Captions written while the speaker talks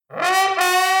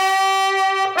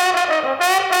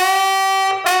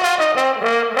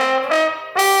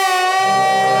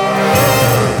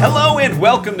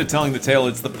welcome to Telling the Tale.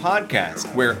 It's the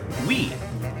podcast where we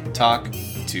talk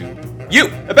to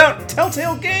you about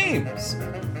Telltale Games.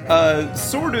 A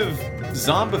sort of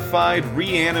zombified,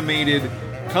 reanimated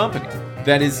company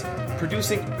that is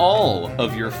producing all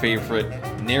of your favorite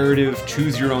narrative,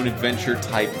 choose-your-own-adventure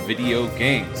type video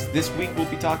games. This week we'll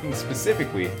be talking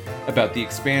specifically about the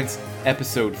Expanse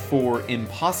Episode 4,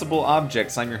 Impossible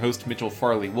Objects. I'm your host, Mitchell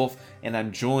Farley Wolf, and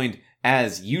I'm joined,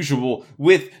 as usual,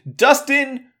 with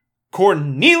Dustin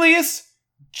Cornelius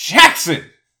Jackson.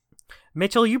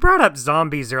 Mitchell, you brought up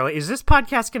zombies earlier. Is this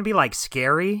podcast going to be, like,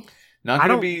 scary? Not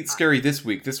going to be scary this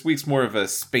week. This week's more of a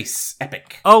space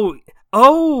epic. Oh,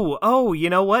 you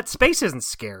know what? Space isn't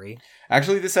scary.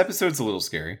 Actually, this episode's a little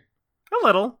scary. A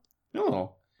little.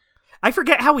 I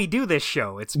forget how we do this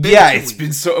show. It's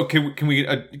been so. Okay, can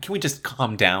we just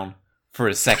calm down for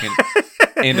a second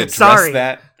and address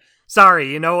that?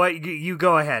 Sorry, you know what? You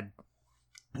go ahead.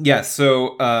 Yeah,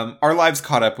 so our lives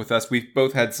caught up with us. We've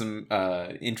both had some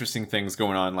interesting things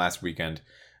going on last weekend.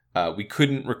 We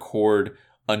couldn't record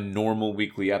a normal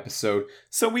weekly episode,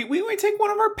 so we take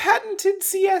one of our patented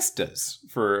siestas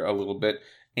for a little bit.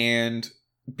 And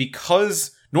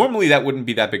because normally that wouldn't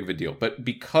be that big of a deal, but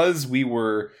because we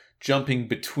were jumping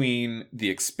between The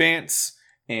Expanse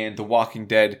and The Walking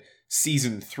Dead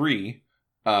Season 3,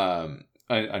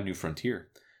 A New Frontier,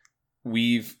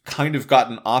 we've kind of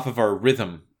gotten off of our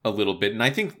rhythm a little bit. And I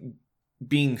think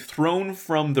being thrown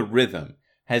from the rhythm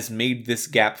has made this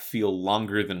gap feel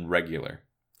longer than regular.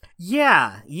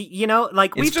 Yeah, you know,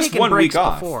 like we've taken breaks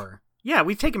before. Yeah,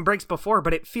 we've taken breaks before,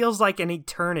 but it feels like an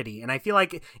eternity. And I feel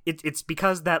like it's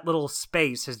because that little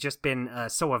space has just been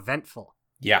so eventful.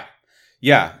 Yeah.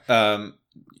 You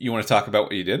want to talk about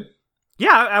what you did?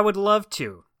 Yeah, I would love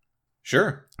to.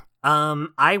 Sure.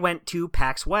 I went to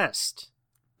PAX West.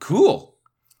 Cool.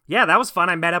 Yeah, that was fun.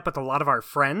 I met up with a lot of our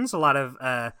friends, a lot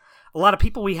of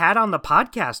people we had on the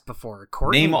podcast before.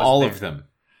 Courtney Name was all there. of them.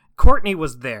 Courtney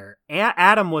was there.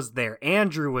 Adam was there.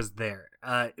 Andrew was there.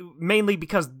 Mainly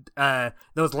because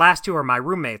those last two are my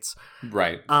roommates.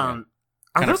 Right. Are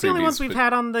those the only ones we've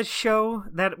had on the show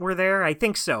that were there? I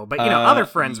think so. But, other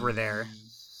friends were there.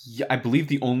 Yeah, I believe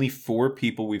the only 4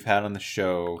 people we've had on the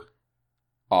show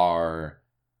are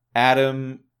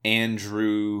Adam,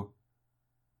 Andrew,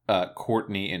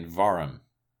 Courtney, and Varum.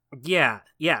 Yeah.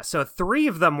 So 3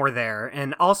 of them were there.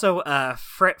 And also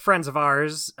friends of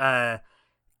ours,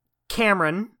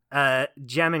 Cameron,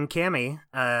 Jem, and Cammy.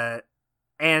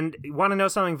 And you want to know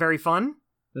something very fun?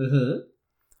 Mm-hmm.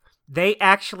 They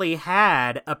actually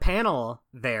had a panel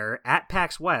there at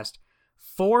PAX West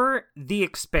for The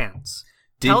Expanse.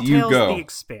 Did you go? The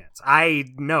Expanse. I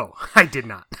did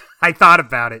not. I thought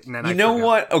about it and then I know forgot.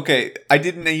 what? Okay, I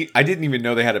didn't even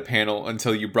know they had a panel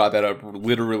until you brought that up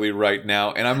literally right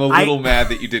now, and I'm a little mad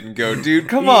that you didn't go, dude.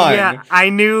 Come on. Yeah, I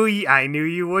knew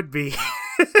you would be.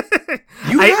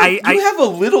 You have a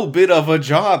little bit of a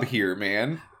job here,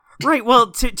 man. Right. Well,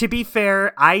 to be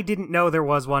fair, I didn't know there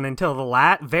was one until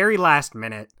the very last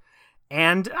minute.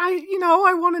 And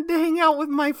I wanted to hang out with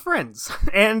my friends.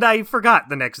 And I forgot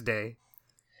the next day.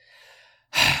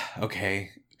 Okay.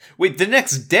 Wait, the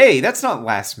next day? That's not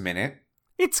last minute.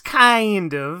 It's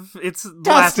kind of. It's Dustin.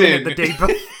 Last minute the day before.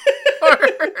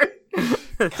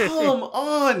 Come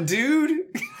on, dude.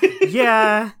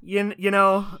 Yeah,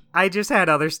 I just had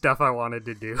other stuff I wanted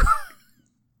to do.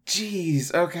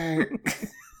 Jeez, okay.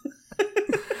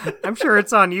 I'm sure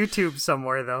it's on YouTube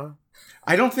somewhere, though.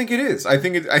 I don't think it is. I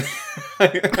think I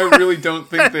really don't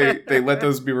think they let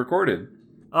those be recorded.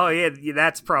 Oh, yeah,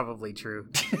 that's probably true.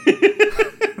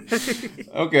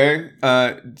 Okay.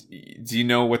 Do you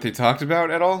know what they talked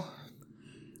about at all?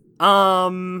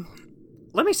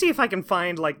 Let me see if I can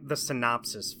find, the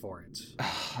synopsis for it.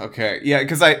 Okay. Yeah,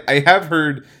 because I have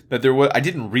heard that there was... I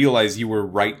didn't realize you were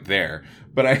right there,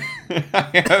 but I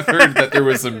have heard that there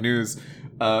was some news.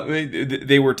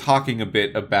 They were talking a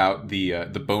bit about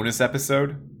the bonus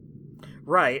episode.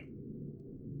 Right.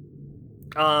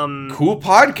 Cool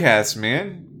podcast,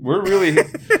 man. We're really,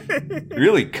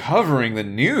 really covering the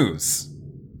news.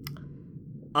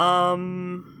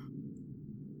 Man,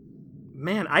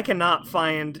 I cannot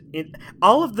find it.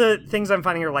 All of the things I'm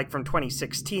finding are from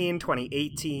 2016,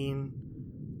 2018.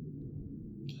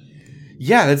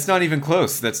 Yeah, that's not even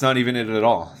close. That's not even it at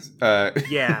all.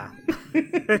 Yeah.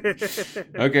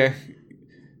 Okay.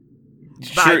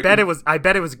 But sure. I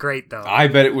bet it was great though. I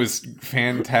bet it was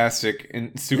fantastic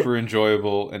and super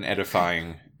enjoyable and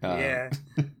edifying. Yeah.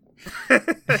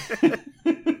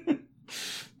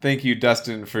 Thank you,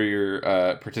 Dustin, for your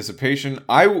participation.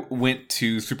 I went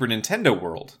to Super Nintendo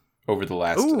World over the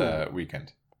last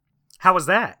weekend. How was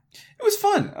that? It was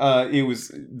fun. It was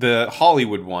the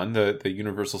Hollywood one, the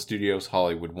Universal Studios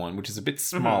Hollywood one, which is a bit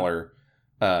smaller,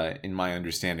 in my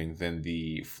understanding, than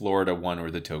the Florida one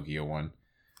or the Tokyo one.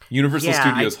 Universal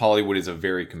Studios Hollywood is a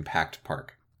very compact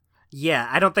park. Yeah,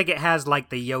 I don't think it has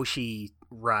like the Yoshi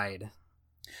ride.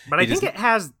 But I think it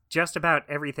has just about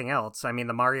everything else. I mean,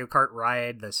 the Mario Kart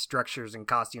ride, the structures and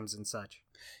costumes and such.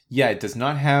 Yeah, it does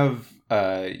not have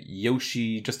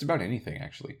Yoshi, just about anything,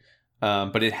 actually.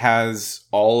 But it has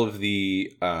all of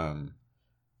the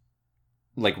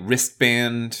like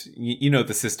wristband, you know,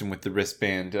 the system with the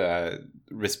wristband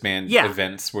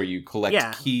events where you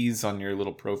collect keys on your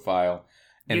little profile.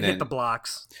 And you then hit the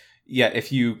blocks. Yeah,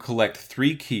 if you collect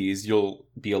 3 keys, you'll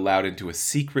be allowed into a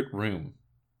secret room.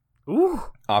 Ooh.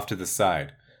 Off to the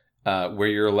side, where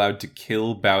you're allowed to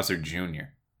kill Bowser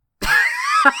Jr.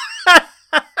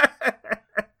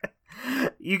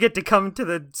 You get to come to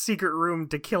the secret room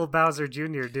to kill Bowser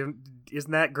Jr.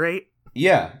 Isn't that great?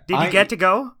 Yeah. Did you get to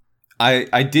go?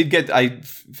 I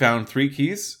found 3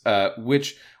 keys,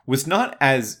 which was not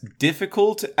as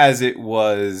difficult as it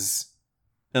was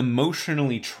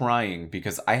emotionally trying,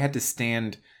 because I had to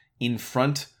stand in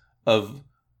front of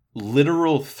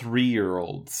literal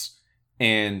 3-year-olds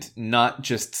and not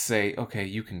just say, okay,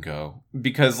 you can go.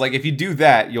 Because, like, if you do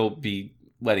that, you'll be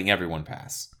letting everyone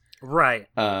pass. Right.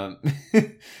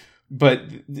 But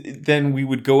then we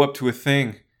would go up to a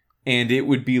thing, and it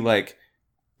would be like,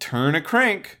 turn a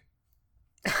crank.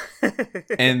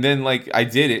 And then, like, I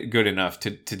did it good enough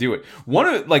to do it. One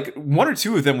or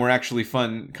two of them were actually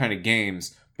fun kind of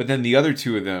games, but then the other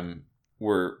 2 of them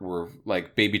were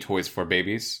like baby toys for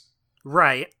babies.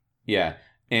 Right. Yeah.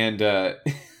 And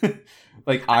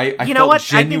like I felt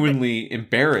genuinely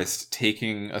embarrassed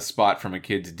taking a spot from a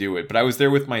kid to do it, but I was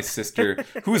there with my sister,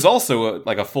 who is also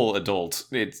a full adult.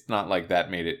 It's not like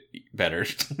that made it better.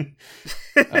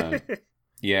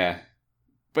 Yeah.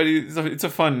 But it's a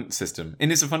fun system,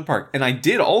 and it's a fun park. And I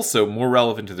did also, more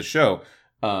relevant to the show,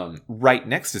 right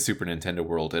next to Super Nintendo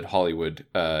World at Hollywood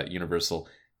Universal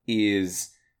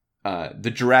is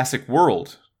the Jurassic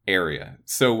World area.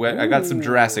 So I got some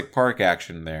Jurassic Park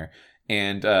action there,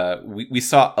 and we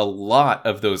saw a lot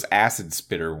of those acid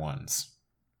spitter ones,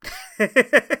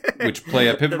 which play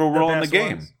a pivotal role in the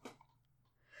game.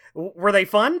 Ones. Were they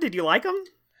fun? Did you like them?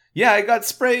 Yeah, I got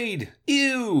sprayed.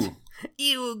 Ew.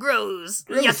 Ew, gross.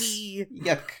 Yucky.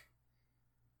 Yuck.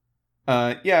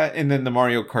 Yeah, and then the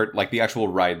Mario Kart, like the actual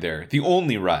ride there. The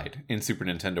only ride in Super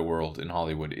Nintendo World in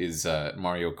Hollywood is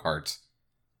Mario Kart.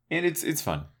 And it's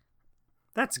fun.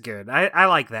 That's good. I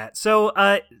like that. So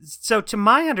to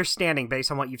my understanding,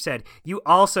 based on what you've said, you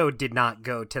also did not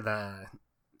go to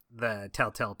the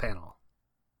Telltale panel.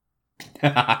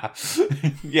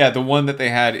 Yeah, the one that they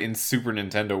had in Super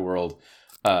Nintendo World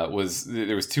there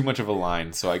was too much of a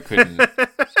line, so I couldn't.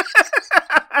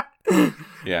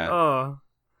 Yeah. Oh.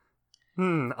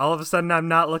 All of a sudden, I'm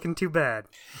not looking too bad.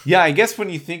 Yeah, I guess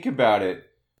when you think about it,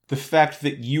 the fact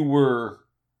that you were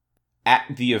at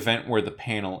the event where the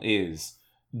panel is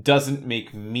doesn't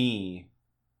make me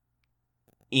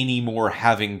any more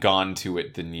having gone to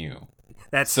it than you.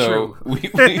 That's so true.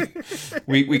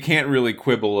 we can't really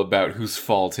quibble about whose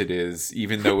fault it is,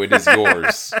 even though it is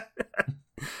yours.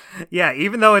 Yeah,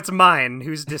 even though it's mine,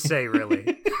 who's to say,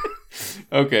 really?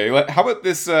 Okay, how about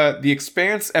this, The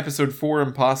Expanse Episode 4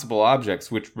 Impossible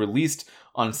Objects, which released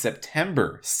on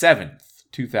September 7th,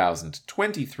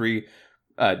 2023,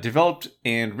 developed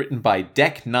and written by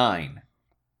Deck 9.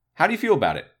 How do you feel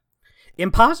about it?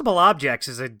 Impossible Objects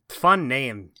is a fun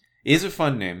name. Is a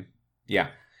fun name, yeah.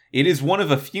 It is one of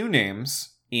a few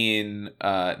names in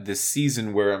this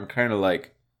season where I'm kind of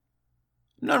like,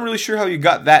 I'm not really sure how you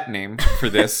got that name for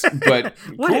this, but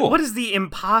cool. What is the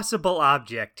impossible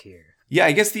object here? Yeah,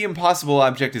 I guess the impossible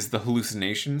object is the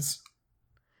hallucinations.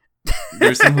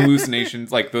 There's some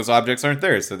hallucinations, like those objects aren't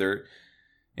there, so they're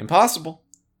impossible.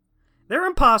 They're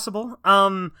impossible.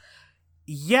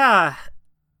 Yeah,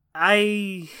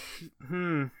 I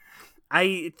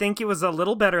think it was a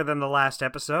little better than the last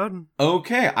episode.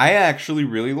 Okay, I actually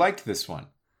really liked this one.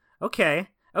 Okay.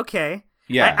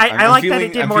 Yeah, I like that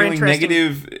it did more interesting. I'm feeling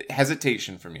negative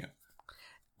hesitation from you,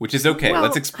 which is okay.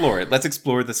 Let's explore it. Let's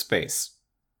explore the space.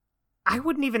 I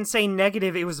wouldn't even say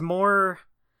negative. It was more,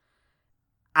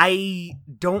 I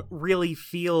don't really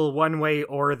feel one way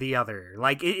or the other.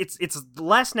 Like, it's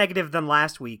less negative than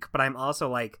last week, but I'm also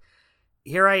like,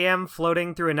 here I am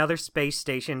floating through another space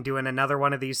station doing another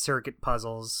one of these circuit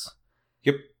puzzles.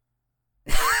 Yep.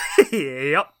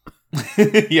 Yep.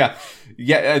 Yeah.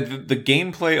 The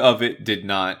gameplay of it did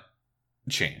not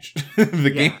change.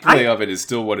 The gameplay of it is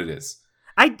still what it is.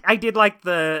 I did like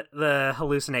the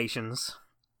hallucinations.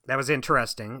 That was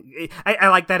interesting. I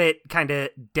like that it kind of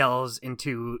delves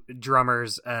into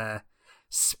Drummer's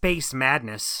space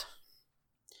madness.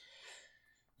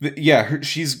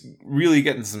 She's really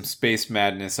getting some space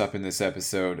madness up in this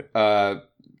episode.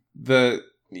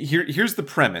 Here's the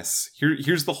premise.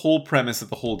 Here's the whole premise of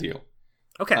the whole deal.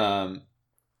 Okay.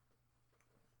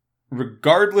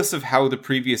 Regardless of how the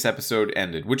previous episode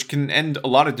ended, which can end a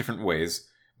lot of different ways,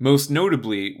 most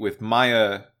notably with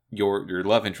Maya, your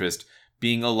love interest,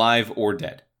 being alive or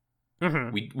dead.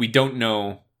 Mm-hmm. We don't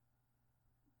know.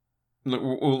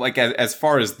 Like as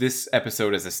far as this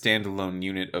episode as a standalone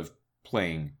unit of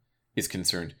playing is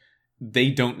concerned, they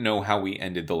don't know how we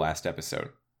ended the last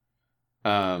episode.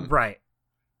 Right.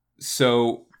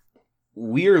 So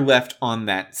we are left on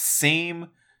that same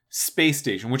space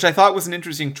station, which I thought was an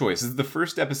interesting choice. This is the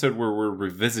first episode where we're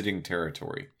revisiting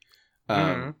territory.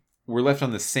 We're left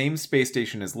on the same space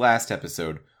station as last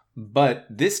episode, but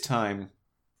this time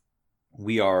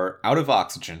we are out of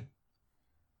oxygen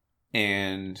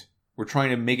and we're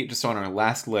trying to make it just on our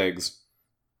last legs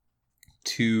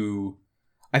to...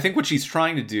 I think what she's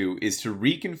trying to do is to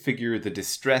reconfigure the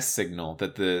distress signal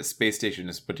that the space station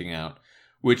is putting out,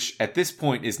 which at this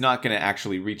point is not going to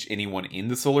actually reach anyone in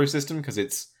the solar system because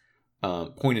it's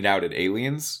pointed out at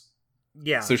aliens.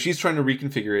 Yeah. So she's trying to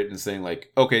reconfigure it and saying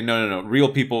like, okay, no.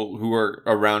 Real people who are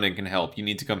around and can help. You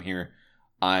need to come here.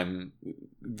 I'm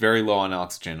very low on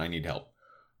oxygen. I need help.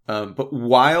 But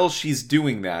while she's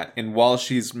doing that, and while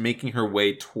she's making her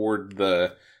way toward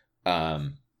the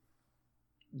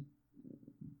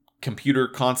computer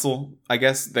console, I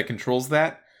guess, that controls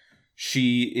that,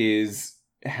 she's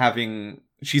suffering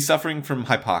from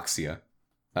hypoxia.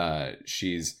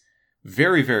 She's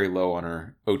very, very low on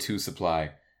her O2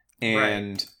 supply,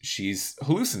 and she's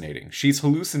hallucinating. She's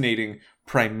hallucinating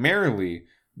primarily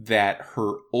that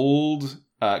her old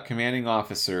commanding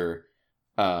officer,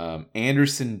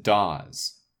 Anderson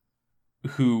Dawes,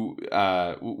 who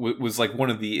was like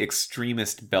one of the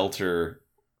extremist Belter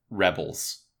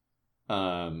rebels,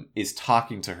 is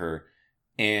talking to her,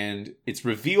 and it's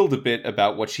revealed a bit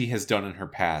about what she has done in her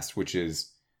past, which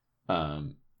is,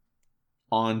 on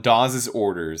Dawes'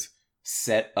 orders,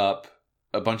 set up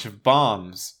a bunch of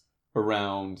bombs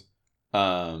around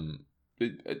a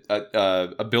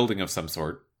building of some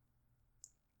sort,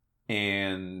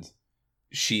 and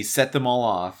she set them all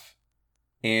off,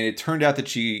 and it turned out that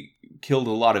she killed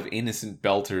a lot of innocent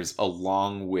Belters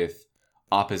along with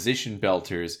opposition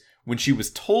Belters when she was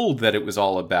told that it was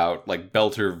all about like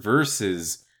Belter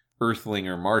versus Earthling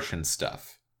or Martian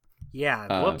stuff.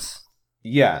 Yeah, whoops.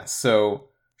 Yeah, so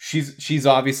she's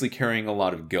obviously carrying a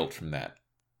lot of guilt from that.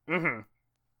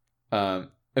 Mm-hmm.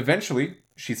 Eventually,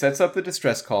 she sets up the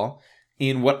distress call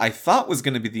in what I thought was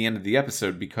going to be the end of the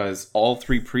episode, because all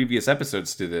 3 previous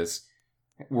episodes to this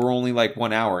were only like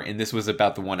 1 hour, and this was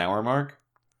about the 1 hour mark.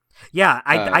 Yeah,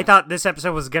 I thought this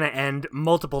episode was going to end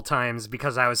multiple times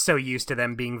because I was so used to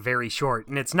them being very short.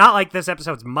 And it's not like this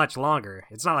episode's much longer.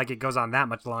 It's not like it goes on that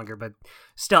much longer, but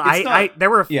still, there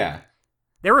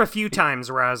were a few times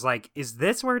where I was like, is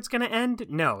this where it's going to end?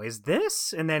 No, is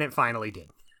this? And then it finally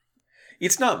did.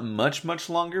 It's not much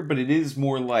longer, but it is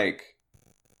more like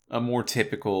a more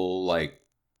typical, like,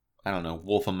 I don't know,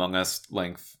 Wolf Among Us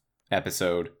length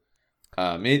episode.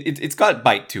 It's got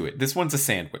bite to it. This one's a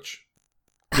sandwich.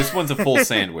 This one's a full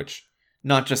sandwich,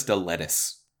 not just a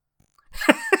lettuce.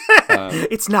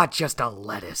 It's not just a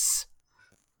lettuce.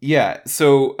 Yeah,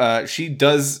 so she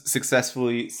does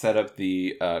successfully set up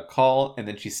the call, and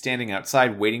then she's standing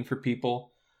outside waiting for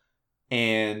people,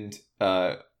 and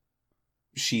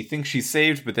she thinks she's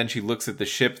saved, but then she looks at the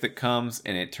ship that comes,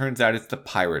 and it turns out it's the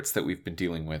pirates that we've been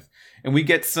dealing with. And we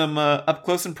get some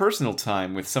up-close and personal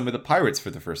time with some of the pirates for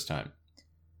the first time.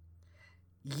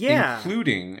 Yeah.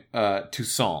 Including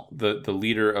Toussaint, the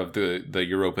leader of the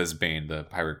Europa's Bane, the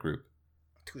pirate group.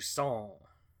 Toussaint.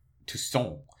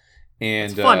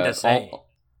 And it's fun to say.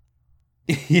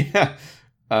 Yeah.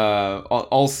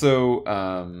 Also,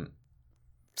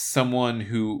 someone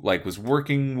who like was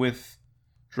working with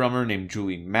Drummer named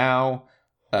Julie Mao.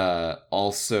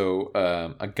 Also,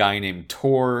 a guy named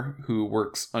Tor who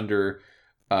works under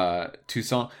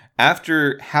Toussaint.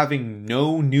 After having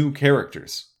no new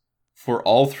characters for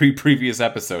all 3 previous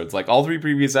episodes, like all 3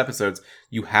 previous episodes,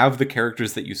 you have the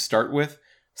characters that you start with.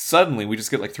 Suddenly, we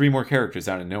just get like 3 more characters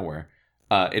out of nowhere.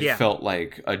 It felt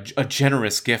like a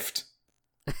generous gift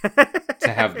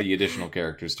to have the additional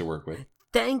characters to work with.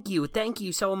 Thank you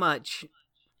so much.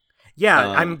 Yeah,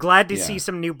 I'm glad to see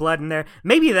some new blood in there.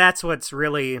 Maybe that's what's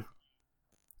really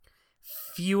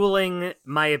fueling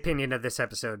my opinion of this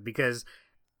episode, because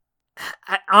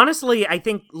honestly, I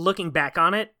think looking back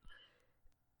on it,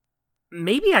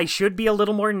 maybe I should be a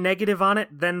little more negative on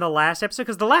it than the last episode,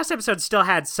 because the last episode still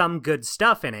had some good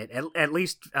stuff in it, at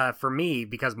least for me,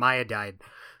 because Maya died.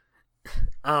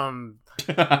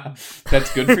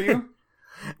 That's good for you?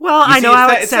 Well, I know how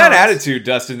it sounds. It's that attitude,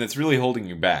 Dustin, that's really holding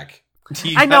you back.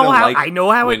 I know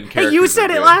how it. Hey, you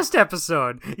said it last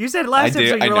episode. You said it last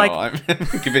episode. You were like,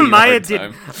 I'm giving you a hard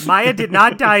time. Maya did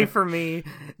not die for me,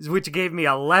 which gave me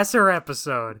a lesser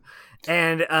episode.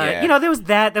 And there was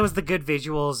that. There was the good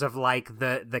visuals of like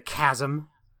the chasm.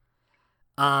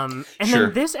 And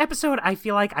then this episode, I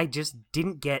feel like I just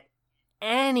didn't get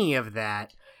any of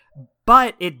that.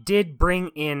 But it did bring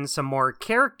in some more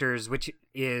characters, which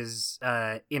is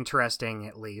interesting,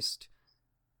 at least.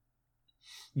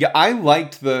 Yeah, I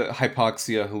liked the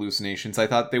hypoxia hallucinations. I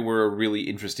thought they were a really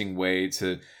interesting way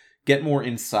to get more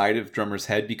inside of Drummer's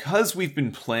head, because we've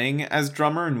been playing as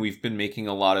Drummer and we've been making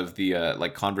a lot of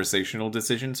the conversational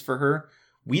decisions for her.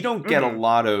 We don't get a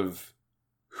lot of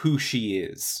who she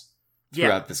is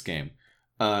throughout this game.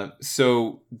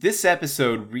 So this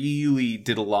episode really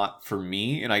did a lot for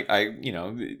me, and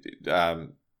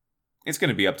it's going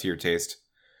to be up to your taste.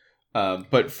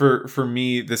 But for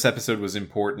me, this episode was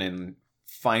important in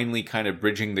finally kind of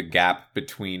bridging the gap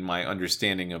between my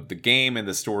understanding of the game and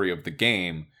the story of the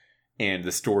game and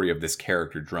the story of this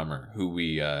character Drummer, who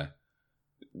we,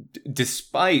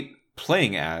 despite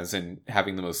playing as and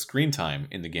having the most screen time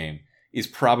in the game, is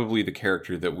probably the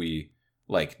character that we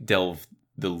delve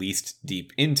the least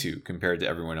deep into compared to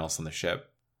everyone else on the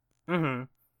ship.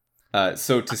 Mm-hmm.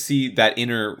 So to see that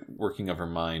inner working of her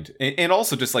mind, and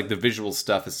also just like the visual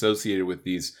stuff associated with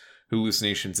these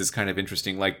hallucinations is kind of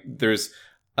interesting. Like there's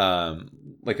a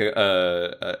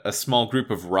small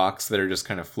group of rocks that are just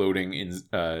kind of floating in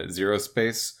zero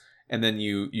space, and then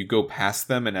you go past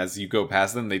them, and as you go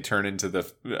past them, they turn into the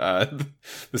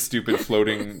stupid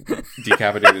floating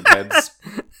decapitated heads.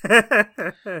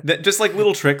 That just like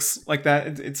little tricks like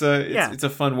that. It's a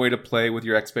fun way to play with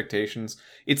your expectations.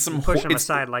 It's some push them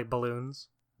aside like balloons.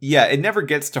 Yeah, it never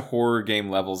gets to horror game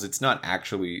levels. It's not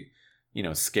actually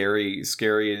scary,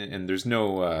 and there's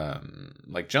no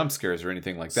jump scares or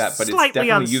anything like that. But slightly it's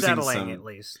definitely unsettling, using some. At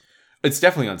least it's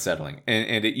definitely unsettling,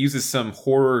 and it uses some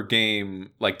horror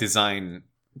game design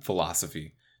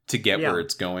philosophy to get where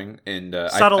it's going. And I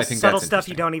think subtle stuff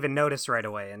you don't even notice right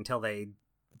away until they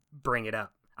bring it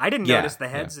up. I didn't notice the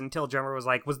heads until Drummer was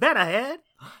like, "Was that a head?"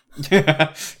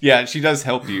 Yeah, she does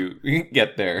help you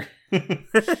get there.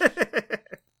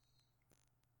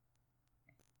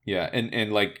 Yeah,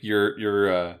 and like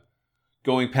you're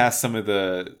going past some of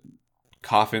the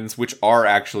coffins, which are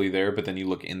actually there, but then you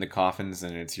look in the coffins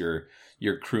and it's your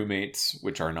crewmates,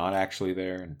 which are not actually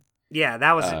there. And, yeah,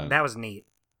 that was neat.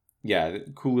 Yeah,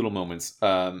 cool little moments.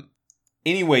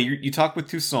 Anyway, you talk with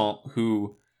Toussaint,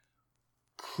 who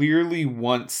clearly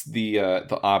wants the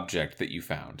object that you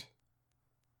found.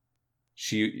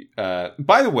 She,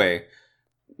 by the way,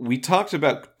 we talked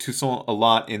about Toussaint a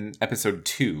lot in episode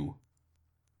 2.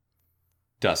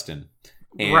 Dustin.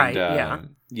 And, right, yeah.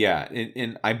 Yeah,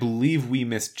 and I believe we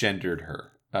misgendered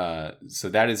her. So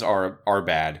that is our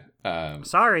bad.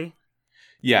 Sorry.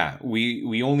 Yeah,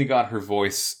 we only got her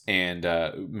voice and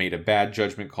made a bad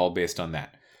judgment call based on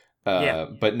that.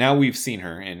 But now we've seen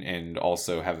her and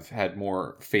also have had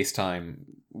more FaceTime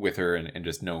with her and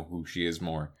just know who she is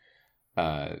more.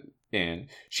 And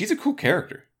she's a cool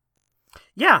character.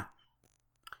 Yeah.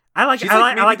 I like the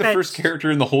that first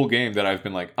character in the whole game that I've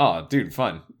been like, oh, dude,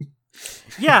 fun.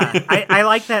 Yeah, I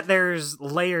like that there's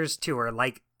layers to her.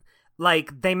 Like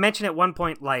they mention at one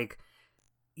point, like,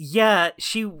 yeah,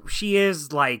 she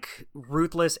is like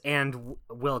ruthless and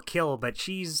will kill, but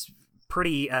she's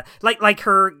pretty like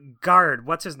her guard.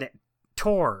 What's his name?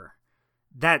 Tor.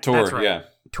 That's right. Yeah.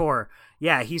 Tor.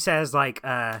 Yeah, he says like,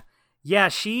 yeah,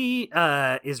 she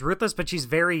is ruthless, but she's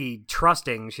very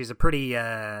trusting. She's a pretty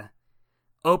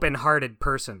open-hearted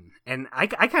person, and I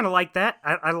kind of like that.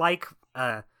 I like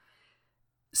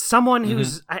someone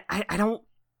who's I don't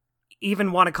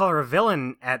even want to call her a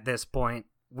villain at this point.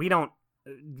 We don't,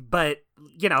 but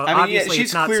obviously she's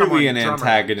it's not clearly an Drummer.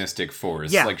 Antagonistic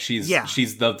force. Yeah, like she's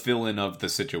the villain of the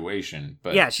situation.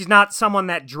 But yeah, she's not someone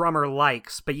that Drummer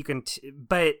likes. But you can,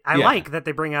 but I like that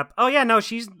they bring up. Oh yeah, no,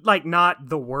 she's like not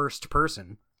the worst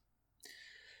person.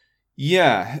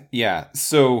 Yeah.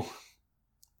 So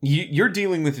you're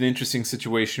dealing with an interesting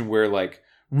situation where, like,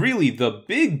 really the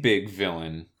big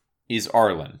villain is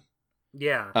Arlen.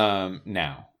 Yeah.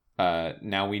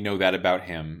 Now we know that about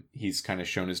him. He's kind of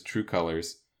shown his true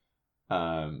colors.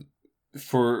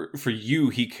 For you,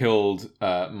 he killed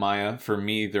Maya. For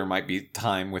me, there might be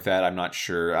time with that. I'm not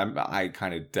sure. I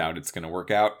kind of doubt it's going to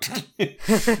work out.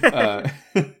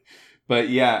 But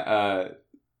yeah,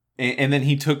 and then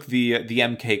he took the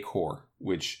MK core,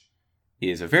 which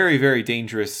is a very, very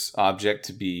dangerous object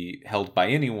to be held by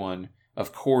anyone.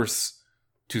 Of course,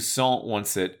 Toussaint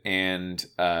wants it, and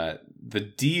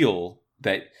the deal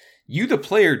that you, the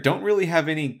player, don't really have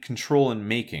any control in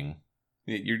making.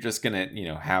 You're just gonna,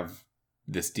 have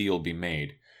this deal be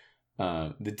made.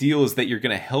 The deal is that you're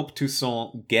gonna help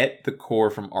Toussaint get the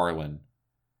core from Arlen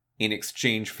in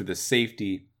exchange for the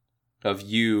safety of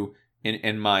you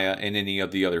and Maya and any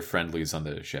of the other friendlies on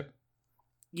the ship.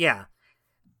 Yeah.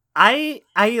 I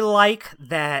like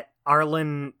that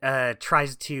Arlen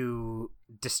tries to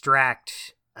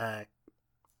distract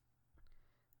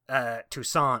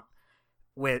Toussaint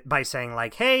by saying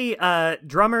like, "Hey,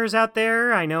 drummer's out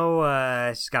there. I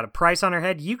know she's got a price on her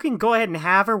head. You can go ahead and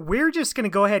have her. We're just gonna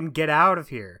go ahead and get out of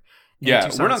here." And Yeah,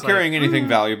 Toussaint's we're not carrying anything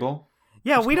valuable.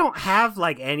 Yeah, we don't have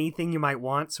like anything you might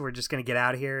want, so we're just gonna get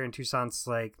out of here. And Toussaint's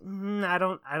like, I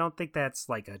don't think that's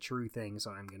like a true thing,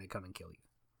 so I'm gonna come and kill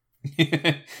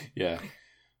you. Yeah.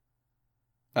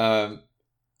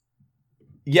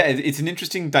 Yeah, it's an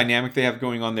interesting dynamic they have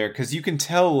going on there, because you can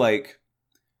tell, like,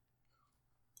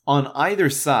 on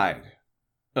either side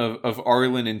of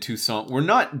Arlen and Toussaint, we're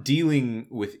not dealing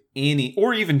with any,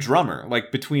 or even Drummer,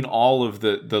 like, between all of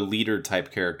the leader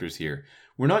type characters here,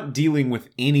 we're not dealing with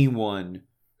anyone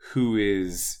who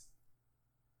is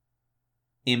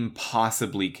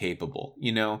impossibly capable,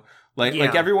 Like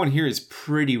everyone here is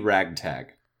pretty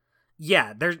ragtag.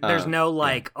 Yeah, there's no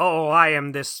like, oh, I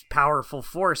am this powerful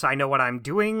force. I know what I'm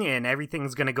doing, and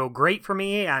everything's gonna go great for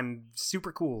me. I'm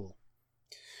super cool.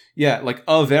 Yeah, like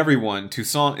of everyone,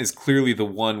 Toussaint is clearly the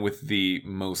one with the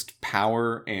most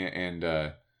power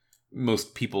and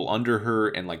most people under her,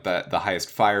 and like the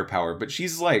highest firepower. But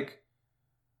she's like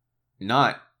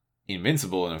not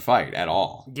invincible in a fight at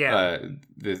all. Yeah,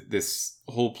 this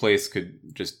whole place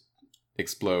could just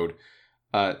explode.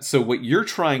 So what you're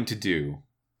trying to do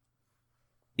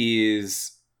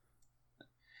is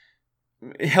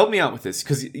help me out with this,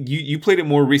 because you played it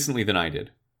more recently than I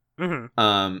did.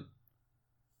 Mm-hmm.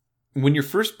 When you're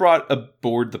first brought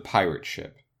aboard the pirate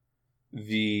ship,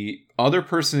 the other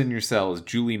person in your cell is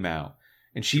Julie Mao,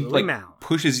 and she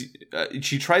pushes.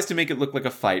 She tries to make it look like a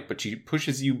fight, but she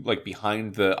pushes you like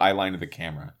behind the eye line of the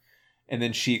camera, and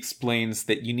then she explains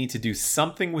that you need to do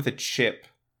something with a chip,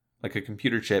 like a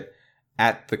computer chip,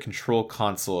 at the control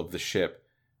console of the ship.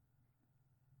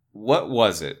 What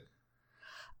was it?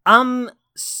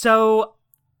 So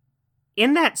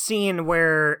in that scene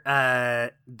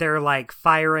where they're like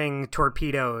firing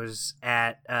torpedoes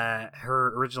at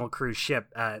her original cruise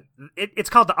ship, it's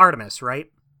called the Artemis,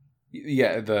 right?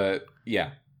 Yeah.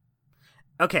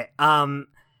 Okay.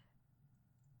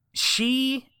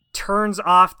 She turns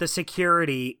off the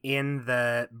security in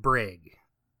the brig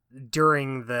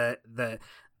during the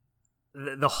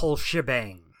whole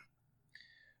shebang.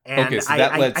 And okay, so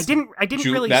I didn't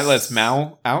really. That lets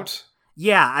Mao out?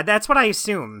 Yeah, that's what I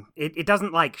assume. It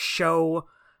doesn't like show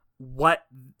what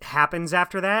happens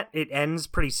after that. It ends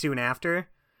pretty soon after.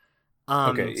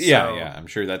 Okay, yeah. I'm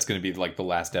sure that's going to be like the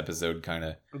last episode, kind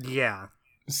of. Yeah.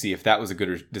 See if that was a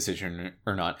good decision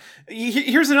or not.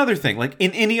 Here's another thing. Like in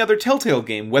any other Telltale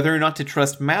game, whether or not to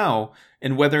trust Mao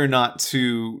and whether or not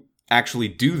to actually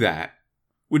do that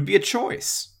would be a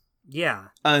choice. Yeah.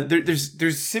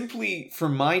 There's simply, for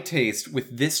my taste,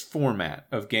 with this format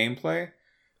of gameplay,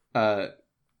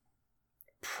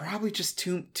 probably just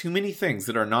too many things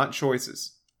that are not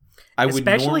choices. I would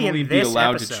normally be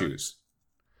allowed to choose.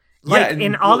 Like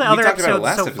in all the other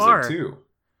episodes so far. Too.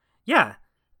 Yeah.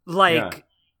 Like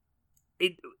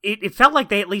it felt like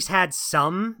they at least had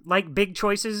some like big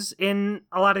choices in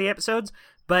a lot of the episodes,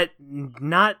 but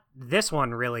not this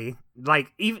one really.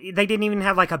 Like they didn't even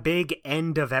have like a big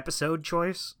end of episode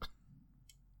choice.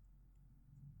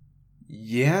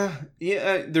 Yeah,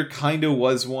 there kind of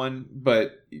was one,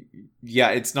 but yeah,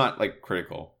 it's not like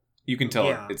critical. You can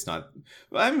tell it's not.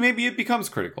 I mean, maybe it becomes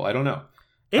critical. I don't know.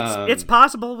 It's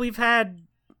possible we've had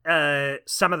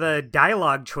some of the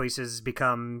dialogue choices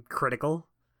become critical.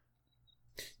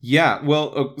 Yeah,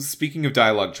 well, speaking of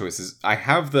dialogue choices, I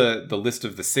have the list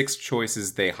of the 6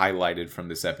 choices they highlighted from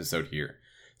this episode here.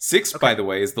 6, by the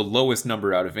way, is the lowest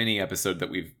number out of any episode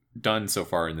that we've done so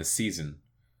far in this season.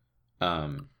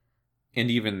 And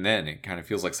even then, it kind of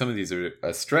feels like some of these are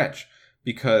a stretch.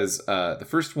 Because the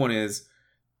first one is,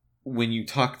 when you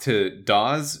talk to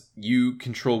Dawes, you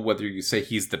control whether you say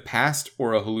he's the past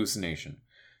or a hallucination.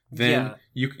 Then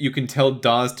you can tell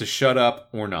Dawes to shut up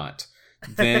or not.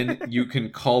 Then you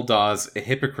can call Dawes a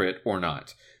hypocrite or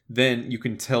not. Then you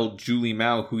can tell Julie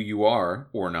Mao who you are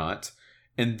or not.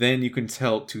 And then you can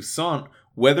tell Toussaint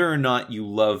whether or not you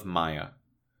love Maya.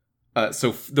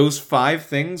 So those 5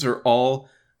 things are all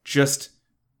just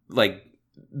like,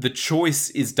 the choice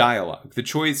is dialogue. The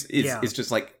choice is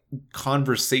just like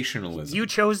conversationalism. You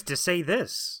chose to say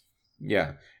this.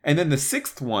 Yeah. And then the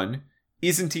 6th one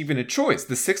isn't even a choice.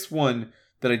 The 6th one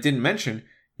that I didn't mention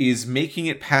is making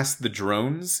it past the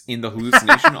drones in the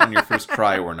hallucination on your first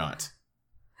try or not.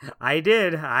 I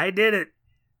did it.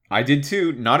 I did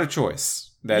too. Not a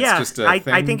choice. That's just a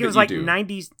thing. I think it was like do.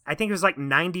 90. I think it was like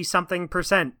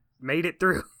 90-something% made it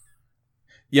through.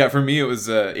 Yeah, for me it was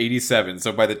 87.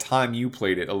 So by the time you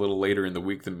played it a little later in the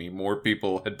week than me, more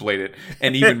people had played it,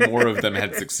 and even more of them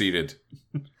had succeeded.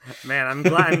 Man,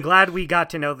 I'm glad we got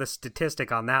to know the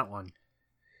statistic on that one.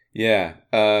 Yeah.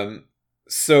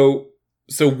 So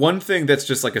one thing that's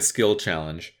just like a skill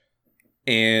challenge,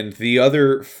 and the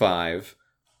other 5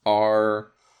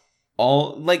 are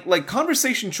all like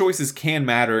conversation choices can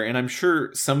matter, and I'm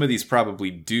sure some of these probably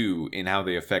do in how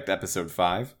they affect episode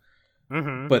 5.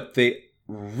 Mm-hmm. But they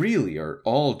really are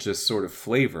all just sort of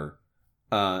flavor,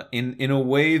 in a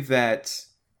way that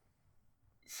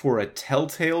for a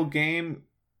Telltale game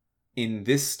in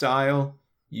this style,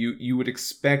 you would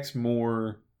expect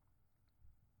more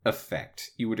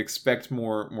effect. You would expect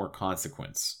more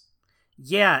consequence.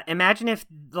 Yeah, imagine if,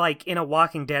 like, in a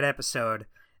Walking Dead episode,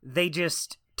 they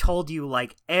just told you,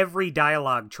 like, every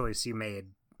dialogue choice you made.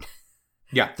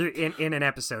 Yeah. in an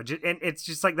episode. And it's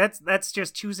just like, that's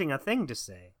just choosing a thing to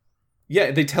say.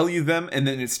 Yeah, they tell you them, and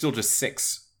then it's still just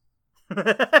 6.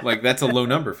 Like, that's a low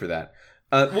number for that.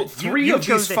 Well, 3 of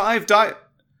these 5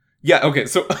 Yeah, okay,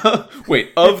 so,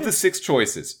 wait, of the 6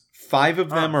 choices, 5 of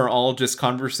them are all just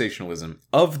conversationalism.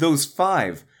 Of those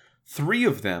 5, 3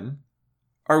 of them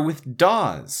are with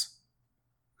Dawes,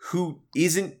 who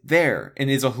isn't there and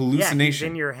is a hallucination. Yeah, he's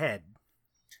in your head.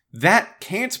 That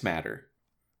can't matter.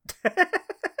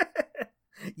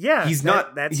 Yeah, he's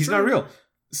not real.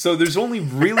 So there's only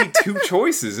really 2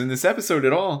 choices in this episode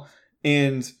at all,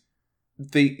 and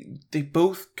they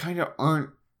both kind of aren't.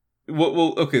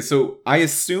 Well, okay. So I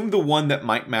assume the one that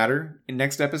might matter in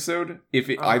next episode, if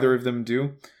either of them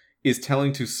do, is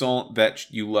telling Toussaint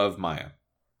that you love Maya.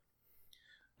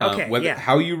 Okay.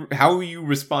 How you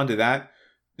respond to that,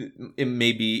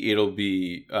 maybe it'll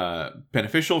be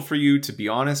beneficial for you, to be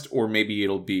honest, or maybe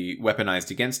it'll be weaponized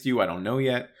against you. I don't know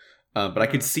yet, but I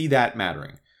could see that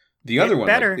mattering. The other one,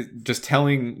 like, just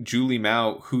telling Julie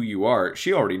Mao who you are,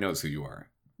 she already knows who you are.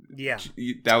 Yeah.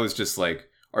 That was just like,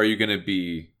 are you going to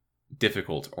be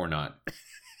difficult or not?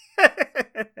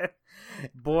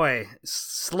 Boy,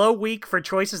 slow week for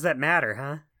choices that matter,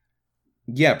 huh?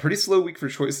 Yeah, pretty slow week for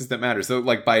choices that matter. So,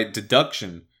 like, by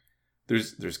deduction,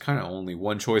 there's kind of only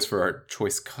one choice for our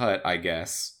choice cut, I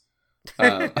guess.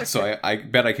 So I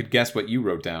bet I could guess what you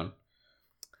wrote down.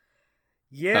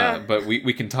 Yeah, but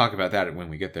we can talk about that when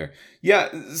we get there.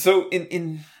 Yeah, so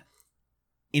in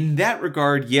that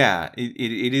regard, yeah,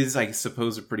 it is, I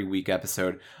suppose, a pretty weak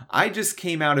episode. I just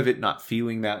came out of it not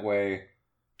feeling that way,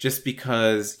 just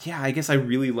because, yeah, I guess I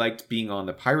really liked being on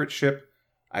the pirate ship.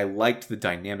 I liked the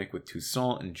dynamic with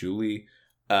Toussaint and Julie.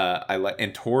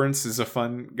 And Torrance is a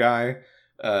fun guy.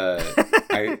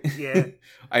 Yeah.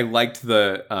 I liked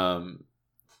the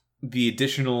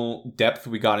additional depth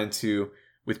we got into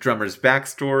with Drummer's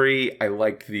backstory. I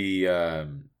liked the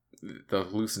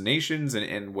hallucinations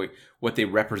and what they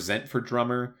represent for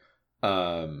Drummer.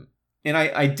 And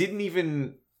I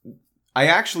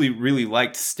actually really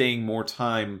liked staying more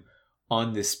time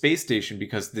on this space station,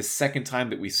 because this second time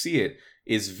that we see it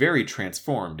is very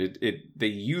transformed. They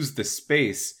use the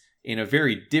space in a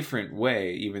very different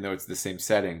way, even though it's the same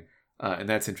setting. And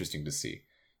that's interesting to see.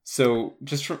 So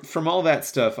just from all that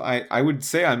stuff, I would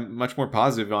say I'm much more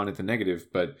positive on it than negative,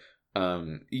 but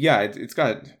yeah, it's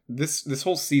got this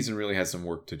whole season really has some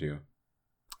work to do.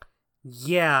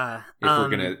 Yeah. If we're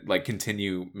gonna like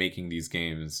continue making these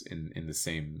games in the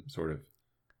same sort of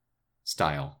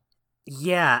style.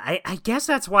 Yeah, I guess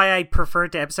that's why I prefer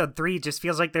it to episode 3. It just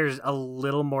feels like there's a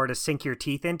little more to sink your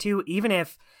teeth into, even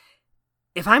if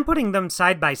I'm putting them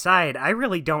side by side, I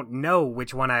really don't know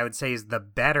which one I would say is the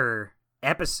better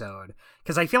episode,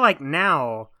 because I feel like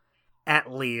now,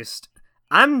 at least,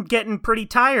 I'm getting pretty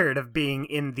tired of being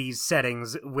in these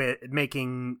settings with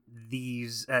making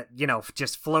these,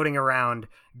 just floating around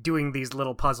doing these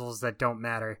little puzzles that don't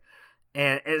matter,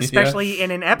 and especially in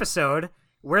an episode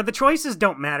where the choices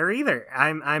don't matter either.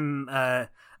 I'm a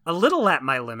little at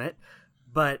my limit,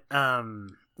 but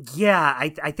yeah,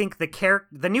 I think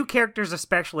the new characters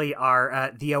especially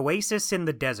are the oasis in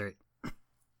the desert.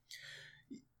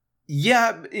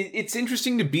 Yeah, it's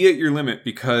interesting to be at your limit,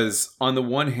 because on the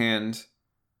one hand,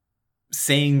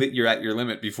 saying that you're at your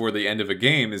limit before the end of a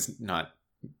game is not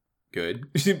good.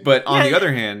 But on the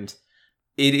other hand,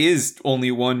 it is only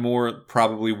one more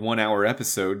probably 1 hour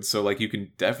episode, so like you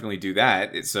can definitely do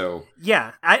that. So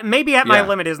yeah, maybe at my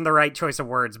limit isn't the right choice of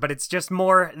words, but it's just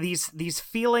more these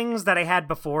feelings that I had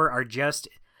before are just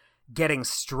getting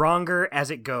stronger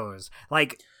as it goes.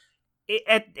 Like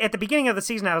at the beginning of the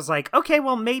season, I was like, okay,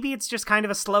 well maybe it's just kind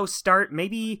of a slow start.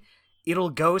 Maybe it'll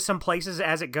go some places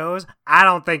as it goes. I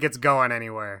don't think it's going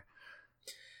anywhere.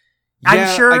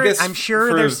 Yeah, I'm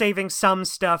sure they're saving some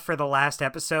stuff for the last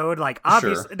episode. Like,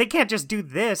 obviously, they can't just do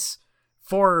this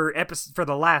for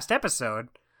the last episode.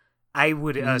 I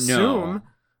would assume.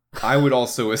 No, I would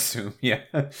also assume. Yeah,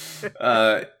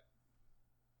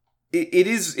 it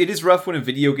is rough when a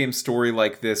video game story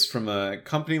like this from a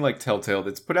company like Telltale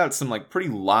that's put out some like pretty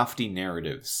lofty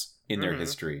narratives in their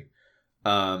history,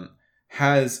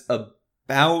 has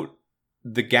about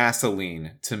the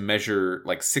gasoline to measure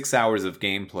like 6 hours of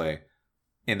gameplay.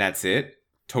 And that's it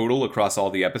total across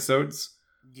all the episodes.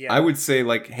 Yeah. I would say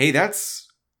like, hey,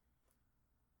 that's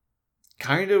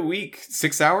kind of weak.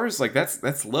 6 hours, like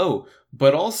that's low.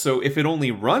 But also, if it only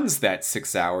runs that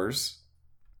 6 hours,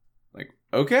 like,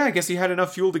 okay, I guess you had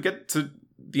enough fuel to get to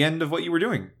the end of what you were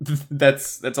doing.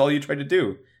 that's all you tried to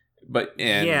do. But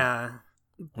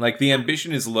like the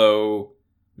ambition is low,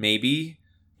 maybe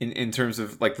in terms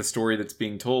of like the story that's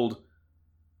being told,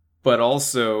 but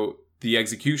also the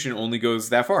execution only goes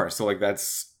that far. So like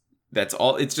that's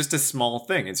all. It's just a small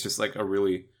thing. It's just like a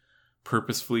really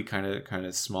purposefully kind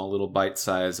of small little bite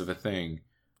size of a thing,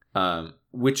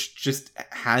 which just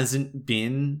hasn't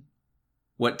been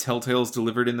what Telltale's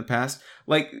delivered in the past.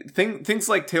 Like things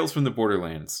like Tales from the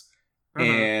Borderlands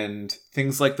and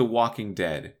things like The Walking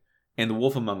Dead and The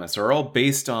Wolf Among Us are all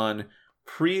based on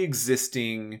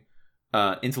pre-existing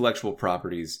intellectual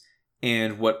properties.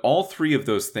 And what all three of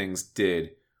those things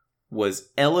did was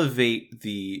elevate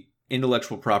the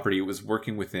intellectual property it was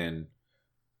working within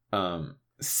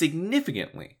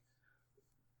significantly.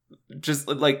 Just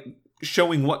like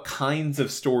showing what kinds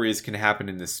of stories can happen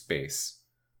in this space.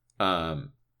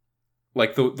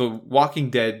 Like the Walking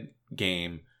Dead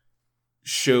game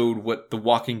showed what the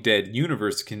Walking Dead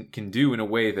universe can do in a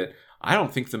way that I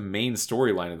don't think the main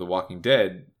storyline of The Walking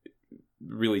Dead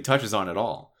really touches on at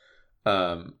all.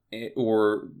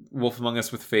 Or Wolf Among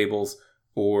Us with Fables,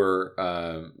 or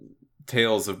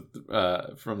Tales of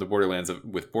from the Borderlands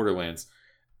with Borderlands.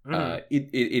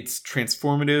 It's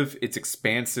transformative. It's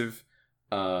expansive.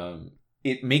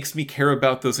 It makes me care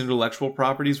about those intellectual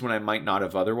properties when I might not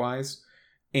have otherwise.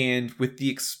 And with the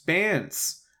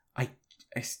Expanse, I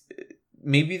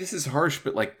maybe this is harsh,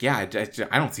 but like, yeah, I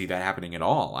don't see that happening at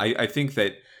all. I think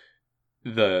that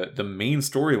the main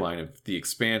storyline of the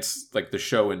Expanse, like the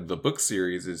show and the book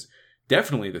series, is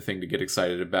definitely the thing to get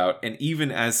excited about. And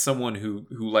even as someone who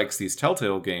likes these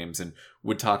Telltale games and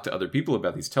would talk to other people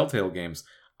about these Telltale games,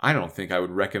 I don't think I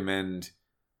would recommend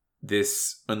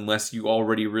this unless you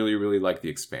already really, really like the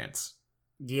Expanse.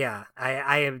 Yeah,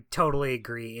 I totally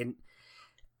agree. And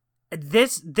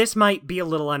this might be a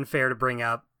little unfair to bring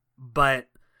up, but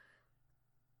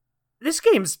this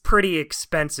game's pretty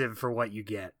expensive for what you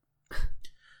get.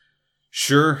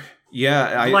 Sure.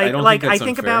 Yeah, I don't think that's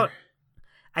unfair.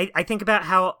 I think about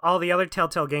how all the other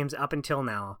Telltale games up until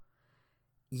now,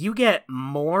 you get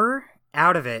more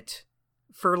out of it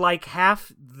for like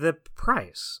half the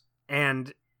price.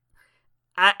 And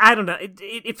I don't know,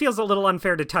 it feels a little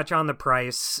unfair to touch on the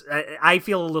price. I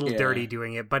feel a little dirty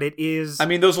doing it, but it is... I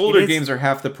mean, those older games are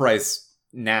half the price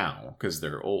now because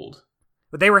they're old.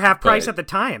 But they were half price at the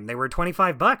time. They were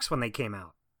 $25 when they came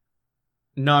out.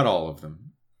 Not all of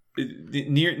them.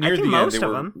 Near the end, most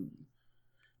of them.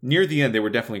 Near the end, they were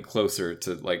definitely closer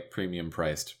to like premium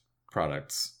priced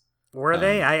products. Were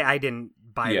they? I didn't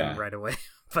buy them right away.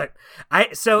 But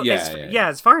as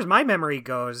far as my memory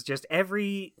goes, just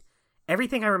everything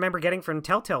I remember getting from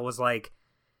Telltale was like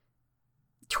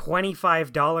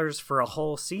 $25 for a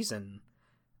whole season.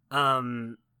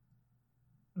 But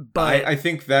I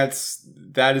think that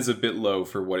is a bit low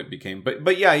for what it became.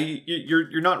 But yeah,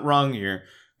 you're not wrong here.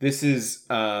 This is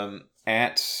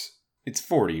it's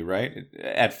 40, right?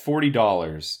 At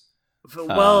 $40.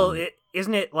 Well,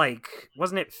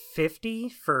 wasn't it 50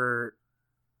 for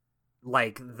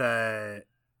like the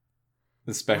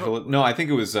special? No, I think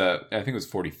it was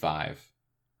 45.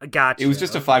 Gotcha. It was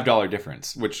just a $5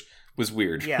 difference, which was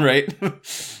weird, right?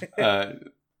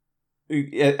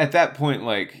 At that point,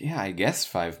 like, yeah, I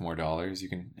guess $5 more you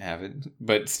can have it,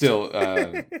 but still,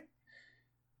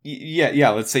 yeah.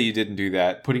 Let's say you didn't do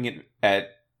that, putting it at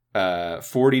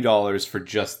 $40 for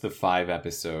just the 5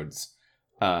 episodes.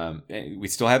 We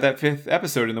still have that 5th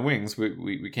episode in the wings.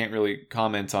 We can't really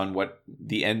comment on what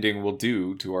the ending will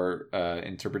do to our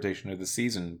interpretation of the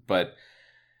season, but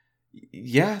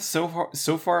yeah, so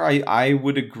far I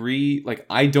would agree. Like,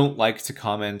 I don't like to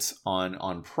comment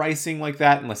on pricing like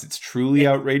that unless it's truly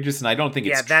outrageous, and I don't think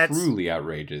it's truly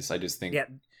outrageous. I just think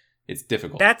it's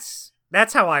difficult.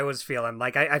 That's how I was feeling.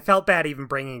 Like, I felt bad even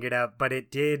bringing it up, but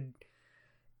it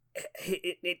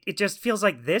just feels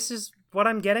like this is what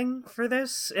I'm getting for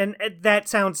this, and that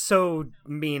sounds so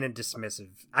mean and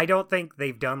dismissive. I don't think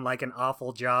they've done like an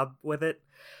awful job with it.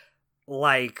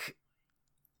 Like,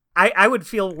 I would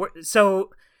feel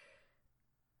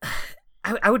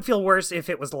I would feel worse if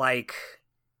it was like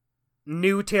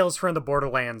new Tales from the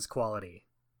Borderlands quality.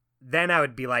 Then I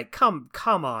would be like, come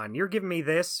on, you're giving me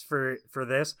this for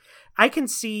this. I can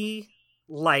see,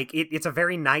 like, it's a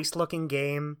very nice looking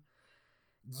game.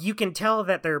 You can tell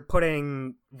that they're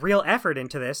putting real effort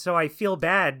into this, so I feel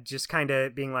bad just kind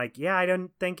of being like, yeah, I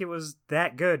don't think it was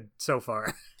that good so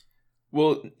far.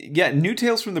 Well, yeah, New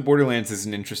Tales from the Borderlands is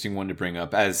an interesting one to bring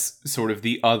up as sort of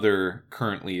the other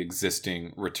currently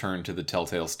existing return to the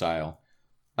Telltale style.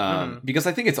 Because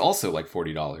I think it's also like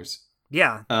 $40.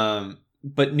 Yeah.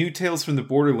 But New Tales from the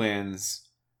Borderlands...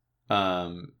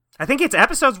 I think its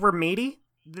episodes were meaty.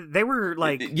 They were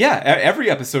like... Yeah, every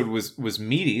episode was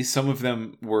meaty. Some of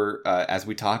them were, as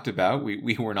we talked about,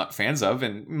 we were not fans of,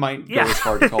 and might go as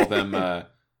far to call them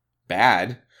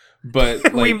bad.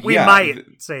 But like, we might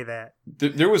say that.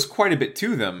 There was quite a bit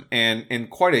to them, and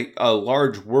quite a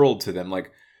large world to them.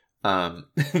 Like,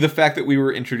 the fact that we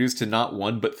were introduced to not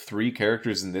 1 but 3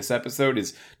 characters in this episode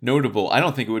is notable. I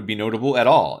don't think it would be notable at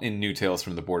all in New Tales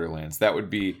from the Borderlands. That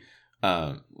would be...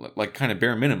 like kind of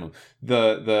bare minimum.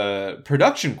 The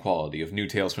production quality of New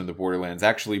Tales from the Borderlands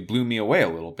actually blew me away a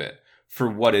little bit for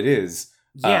what it is.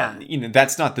 Yeah.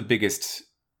 That's not the biggest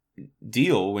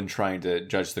deal when trying to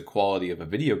judge the quality of a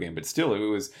video game, but still, it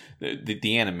was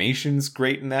the animation's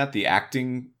great in that. The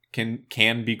acting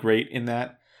can be great in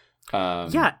that.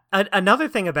 Another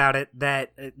thing about it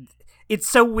that it's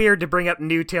so weird to bring up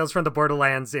New Tales from the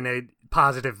Borderlands in a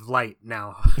positive light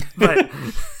now, but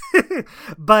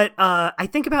but I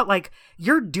think about, like,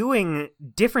 you're doing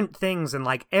different things in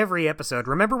like every episode.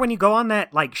 Remember when you go on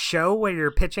that like show where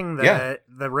you're pitching the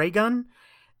ray gun?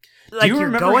 Like, do you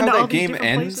remember going how to that game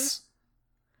ends?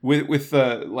 With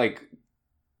like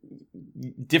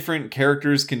different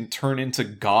characters can turn into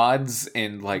gods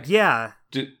and like yeah.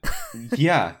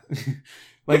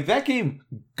 Like, that game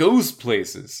goes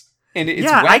places, and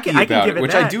it's wacky about it,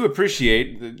 which I do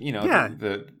appreciate.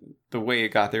 The way it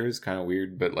got there is kind of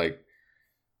weird, but like,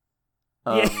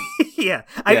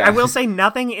 I will say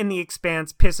nothing in the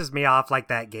Expanse pisses me off like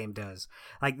that game does.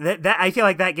 Like that I feel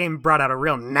like that game brought out a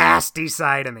real nasty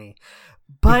side of me.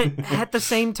 But at the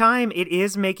same time, it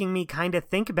is making me kind of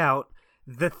think about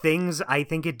the things I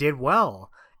think it did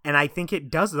well. And I think it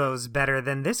does those better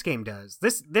than this game does.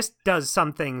 This does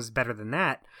some things better than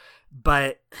that.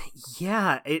 But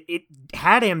yeah, it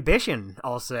had ambition,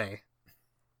 I'll say.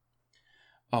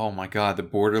 Oh my god, the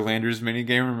Borderlanders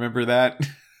minigame, remember that?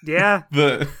 Yeah.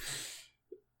 Where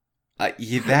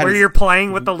you're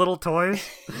playing with the little toys?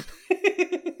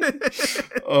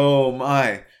 Oh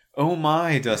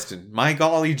my, Dustin. My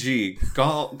golly gee.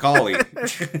 Golly.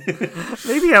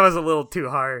 Maybe I was a little too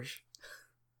harsh.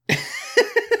 No,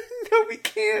 we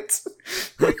can't.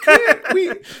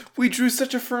 We drew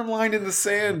such a firm line in the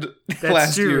sand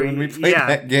last year when we played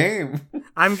that game.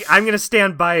 I'm gonna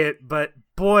stand by it, but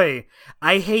boy,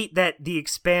 I hate that The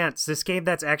Expanse, this game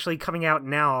that's actually coming out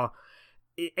now,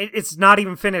 it's not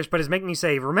even finished, but it's making me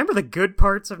say, remember the good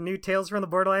parts of New Tales from the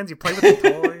Borderlands? You play with the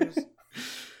toys.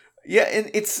 Yeah,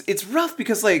 and it's rough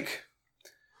because, like,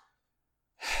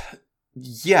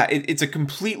 yeah, it's a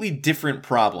completely different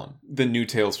problem than New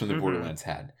Tales from the Borderlands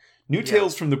had. New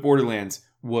Tales from the Borderlands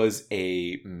was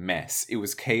a mess. It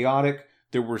was chaotic.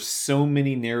 There were so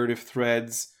many narrative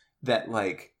threads that,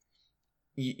 like,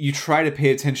 you try to pay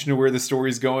attention to where the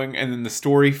story's going, and then the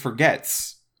story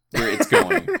forgets where it's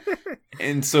going.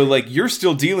 And so, like, you're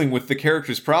still dealing with the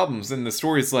character's problems, and the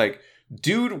story's like,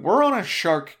 dude, we're on a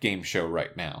shark game show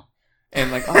right now. And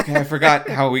like, okay, I forgot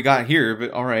how we got here,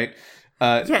 but all right.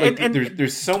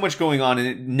 There's so much going on, and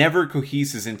it never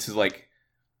coheses into, like,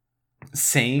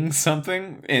 saying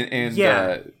something. And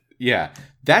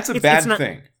that's a bad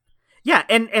thing. Yeah,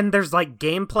 and there's like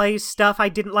gameplay stuff I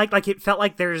didn't like. Like, it felt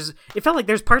like there's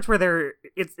parts where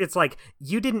it's like,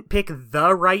 you didn't pick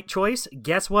the right choice.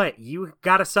 Guess what? You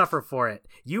gotta suffer for it.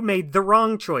 You made the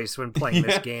wrong choice when playing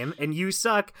this game, and you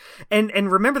suck. And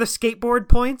remember the skateboard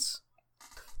points?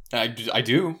 I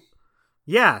do.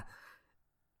 Yeah.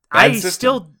 Bad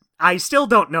system. I still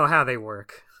don't know how they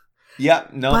work. Yeah,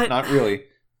 no, But not really.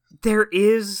 there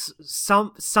is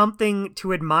something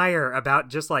to admire about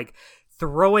just like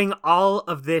throwing all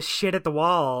of this shit at the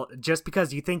wall just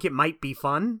because you think it might be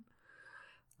fun.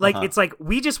 Like, it's like,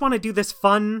 we just want to do this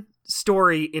fun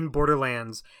story in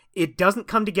Borderlands. It doesn't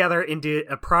come together into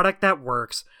a product that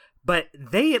works, but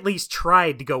they at least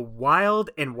tried to go wild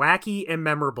and wacky and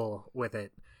memorable with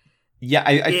it. Yeah,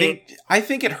 I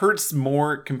think it hurts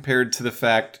more compared to the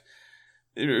fact,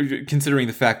 considering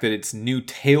the fact that it's new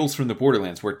Tales from the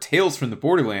Borderlands, where Tales from the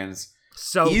Borderlands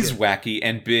is wacky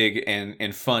and big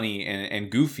and funny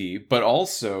and goofy, but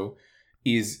also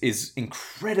is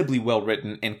incredibly well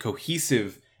written and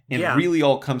cohesive and really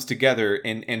all comes together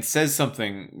and says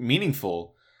something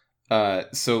meaningful.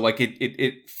 So like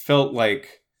it felt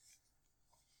like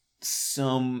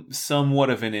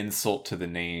somewhat of an insult to the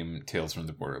name Tales from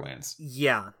the Borderlands.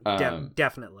 Yeah,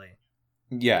 definitely.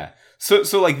 Yeah.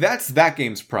 So like that's that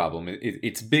game's problem.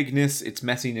 Its bigness, its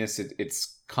messiness,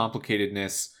 its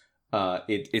complicatedness,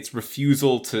 its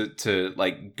refusal to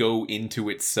like go into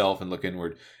itself and look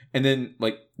inward. And then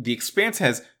like the Expanse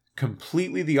has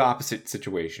completely the opposite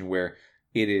situation where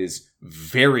it is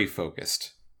very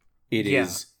focused. It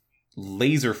is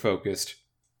laser focused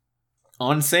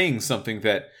on saying something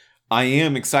that I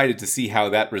am excited to see how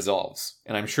that resolves.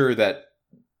 And I'm sure that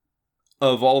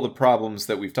of all the problems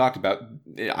that we've talked about,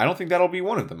 I don't think that'll be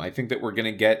one of them. I think that we're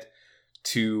going to get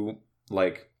to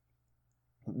like,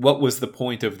 what was the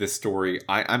point of this story?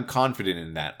 I'm confident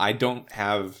in that. I don't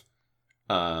have,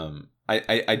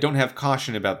 I don't have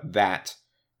caution about that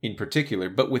in particular,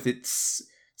 but with its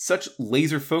such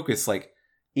laser focus, like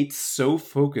it's so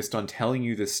focused on telling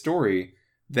you this story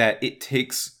that it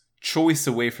takes choice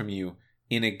away from you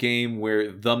in a game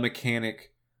where the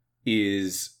mechanic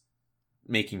is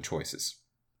making choices.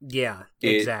 Yeah,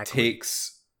 exactly. It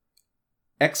takes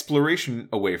exploration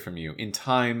away from you in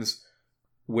times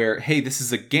where, hey, this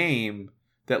is a game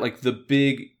that like the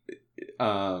big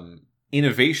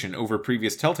innovation over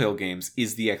previous Telltale games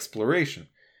is the exploration.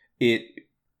 It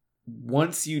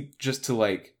wants you just to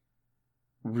like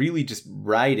really just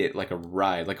ride it like a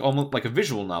ride, like almost like a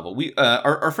visual novel. We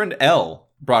our friend L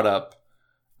brought up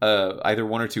either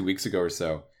 1 or 2 weeks ago or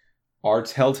so our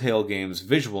Telltale games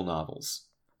visual novels.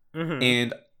 Mm-hmm.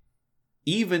 And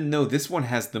even though this one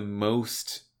has the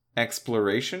most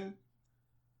exploration,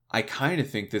 I kind of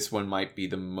think this one might be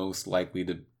the most likely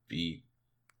to be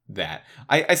that.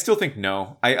 I still think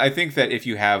no. I think that if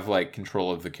you have like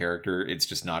control of the character, it's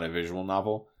just not a visual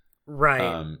novel.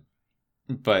 Right.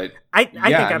 But I think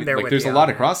I'm there like, with there's you a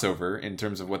lot of crossover in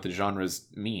terms of what the genres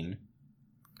mean.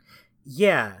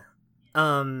 Yeah.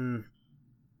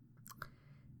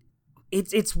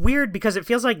 It's weird because it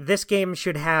feels like this game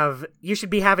you should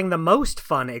be having the most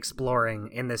fun exploring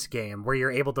in this game, where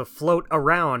you're able to float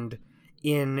around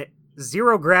in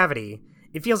zero gravity.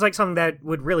 It feels like something that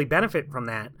would really benefit from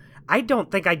that. I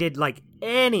don't think I did like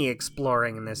any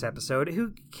exploring in this episode.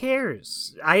 Who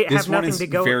cares? I have nothing to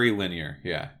go. This one is very linear.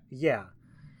 Yeah. Yeah.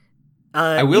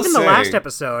 I will even say, the last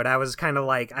episode, I was kind of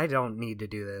like, I don't need to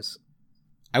do this.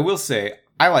 I will say,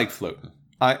 I like floating.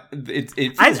 It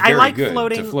feels very like good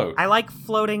floating, to float. I like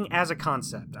floating as a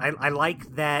concept. I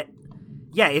like that.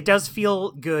 Yeah, it does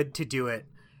feel good to do it.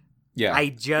 Yeah,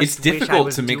 it's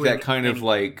difficult to make that kind of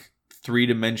like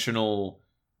 3-dimensional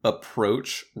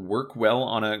approach work well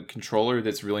on a controller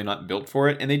that's really not built for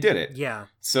it, and they did it. Yeah.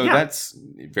 So that's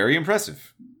very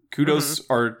impressive. Kudos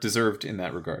are deserved in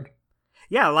that regard.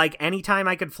 Yeah, like anytime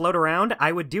I could float around,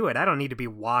 I would do it. I don't need to be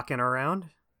walking around.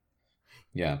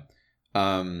 Yeah.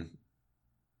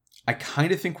 I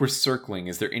kind of think we're circling.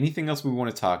 Is there anything else we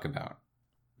want to talk about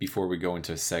before we go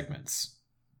into segments?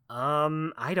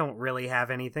 I don't really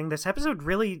have anything. This episode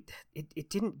really, it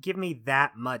didn't give me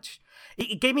that much.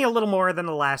 It gave me a little more than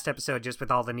the last episode just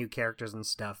with all the new characters and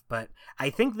stuff, but I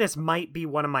think this might be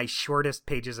one of my shortest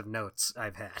pages of notes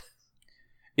I've had.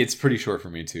 It's pretty short for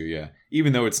me too, yeah.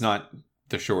 Even though it's not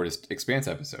the shortest Expanse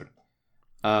episode.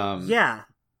 Yeah.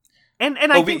 And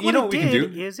I think what it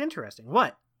did is interesting.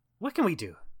 What? What can we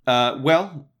do?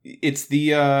 Well, it's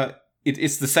the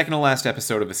second to last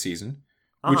episode of a season.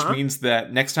 Which means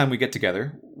that next time we get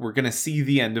together, we're going to see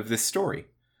the end of this story.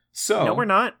 So, no, we're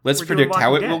not. Let's predict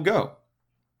how it will go.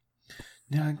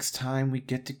 Next time we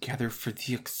get together for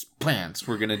the Expanse,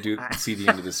 we're going to see the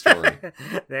end of the story.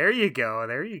 There you go.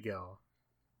 There you go.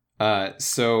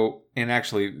 So, and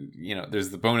actually,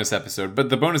 there's the bonus episode, but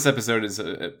the bonus episode is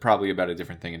probably about a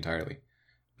different thing entirely.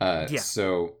 Yeah.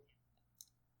 So,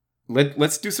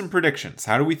 let's do some predictions.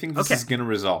 How do we think this is going to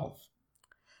resolve?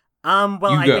 Well, You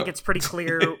I go. think it's pretty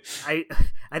clear.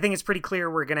 I think it's pretty clear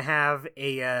we're gonna have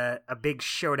a big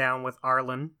showdown with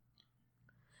Arlen.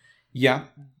 Yeah.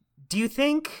 Do you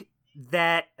think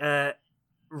that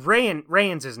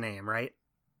Rayan's his name, right?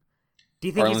 Do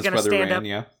you think Arlen's he's gonna brother stand Rand, up?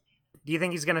 yeah. Do you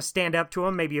think he's gonna stand up to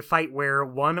him? Maybe a fight where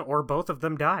one or both of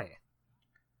them die.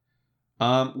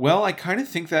 Well, I kind of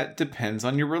think that depends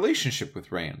on your relationship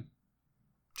with Rand.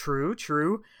 True,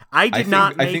 true. I did I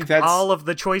not think make that's all of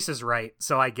the choices right,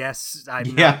 so I guess I'm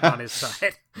yeah. not on his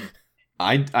side.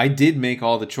 I did make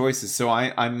all the choices, so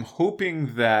I'm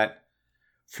hoping that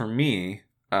for me,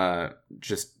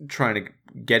 just trying to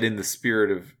get in the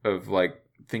spirit of like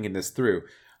thinking this through,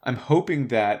 I'm hoping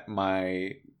that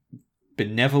my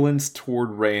benevolence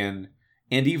toward Rand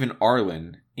and even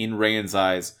Arlen in Rand's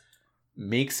eyes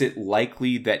makes it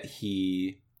likely that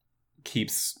he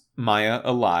keeps Maya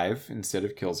alive instead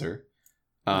of kills her.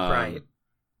 Right.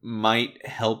 Might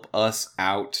help us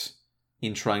out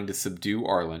in trying to subdue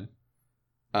Arlen.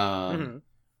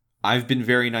 I've been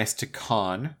very nice to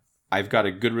Khan. I've got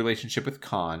a good relationship with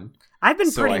Khan. I've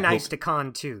been so pretty I nice hope... to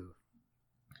Khan too.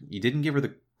 You didn't give her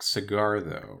the cigar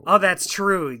though. Oh, that's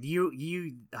true.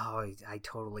 Oh, I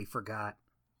totally forgot.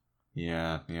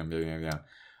 Yeah.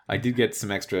 I did get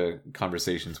some extra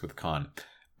conversations with Khan.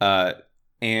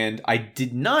 And I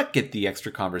did not get the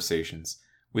extra conversations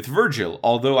with Virgil,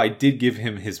 although I did give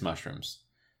him his mushrooms.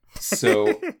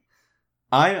 So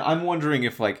I'm wondering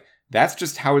if like that's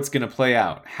just how it's going to play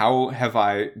out. How have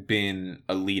I been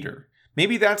a leader?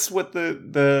 Maybe that's what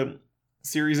the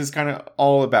series is kind of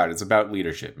all about. It's about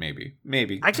leadership,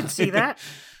 maybe. I can see that.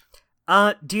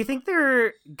 Do you think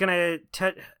they're gonna...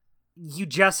 You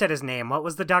just said his name. What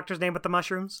was the doctor's name with the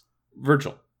mushrooms?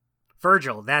 Virgil,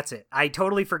 that's it. I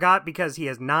totally forgot because he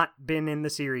has not been in the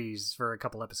series for a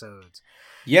couple episodes.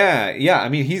 Yeah. I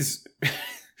mean, he's...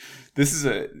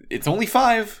 It's only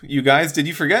 5, you guys. Did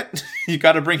you forget? You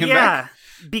got to bring him back.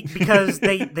 Because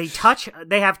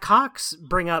they have Cox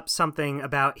bring up something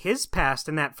about his past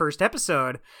in that first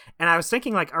episode, and I was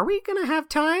thinking, like, are we gonna have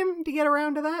time to get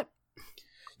around to that?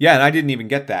 Yeah, and I didn't even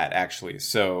get that actually.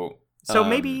 So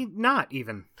maybe not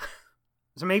even.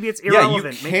 So maybe it's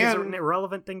irrelevant. Maybe it's an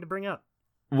irrelevant thing to bring up.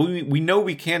 We know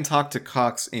we can talk to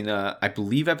Cox in I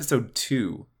believe episode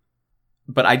 2,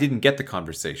 but I didn't get the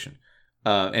conversation.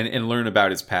 And learn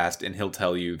about his past, and he'll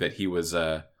tell you that he was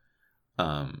a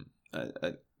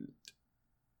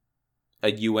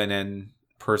UNN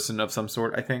person of some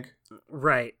sort, I think.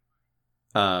 Right.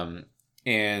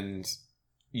 And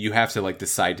you have to like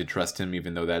decide to trust him,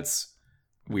 even though that's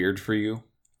weird for you.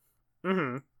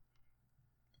 Mm-hmm.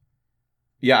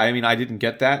 Yeah, I mean, I didn't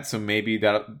get that, so maybe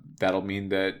that'll mean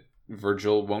that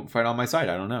Virgil won't fight on my side.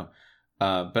 I don't know.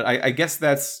 But I guess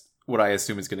that's what I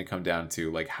assume is going to come down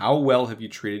to, like, how well have you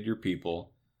treated your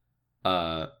people?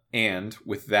 And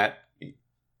with that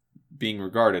being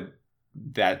regarded,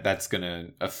 that's going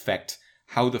to affect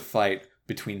how the fight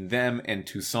between them and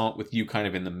Toussaint, with you kind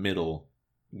of in the middle,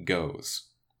 goes.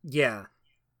 Yeah.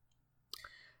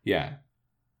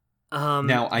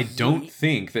 Now, I don't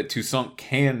think that Toussaint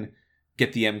can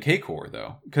get the MK core,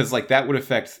 though, because like that would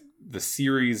affect the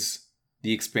series,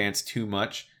 the Expanse, too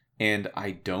much. And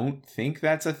I don't think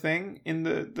that's a thing in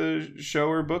the show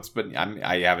or books, but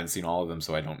I haven't seen all of them,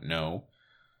 so I don't know.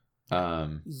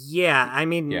 I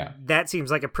mean, that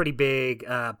seems like a pretty big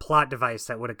plot device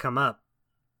that would have come up.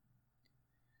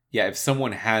 Yeah, if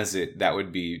someone has it, that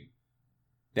would be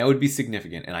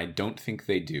significant, and I don't think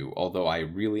they do, although I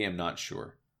really am not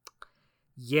sure.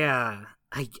 Yeah,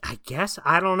 I guess,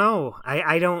 I don't know.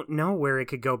 I don't know where it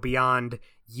could go beyond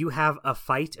you have a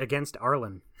fight against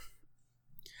Arlen.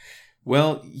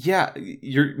 Well, yeah,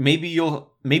 maybe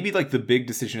like the big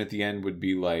decision at the end would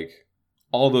be like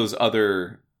all those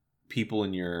other people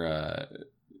in your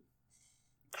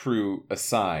crew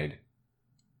aside,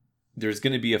 there's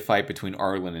going to be a fight between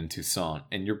Arlen and Toussaint,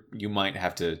 and you might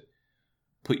have to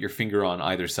put your finger on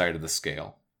either side of the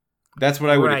scale. That's what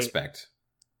I would expect.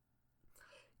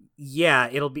 Yeah,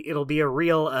 it'll be a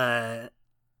real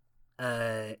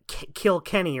kill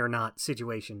Kenny or not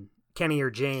situation. Kenny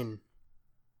or Jane.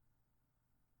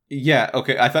 Yeah,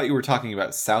 okay. I thought you were talking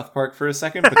about South Park for a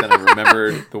second, but then I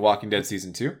remembered The Walking Dead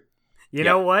Season 2. You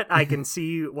know what? I can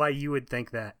see why you would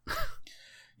think that.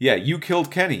 Yeah, you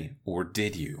killed Kenny. Or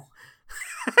did you?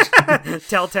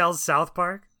 Telltale's South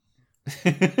Park?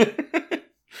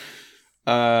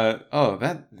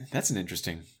 That's an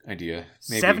interesting idea.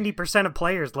 Maybe. 70% of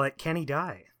players let Kenny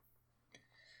die.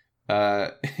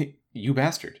 You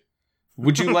bastard.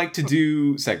 Would you like to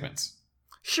do segments?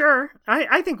 Sure.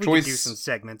 I think we could do some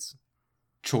segments.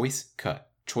 Choice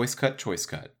cut. Choice cut.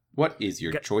 What is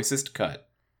your choicest cut?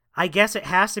 I guess it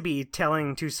has to be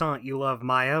telling Toussaint you love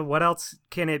Maya. What else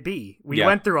can it be? We Yeah.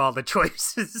 went through all the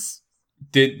choices.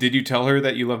 Did you tell her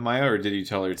that you love Maya, or did you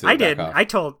tell her to I back did. off?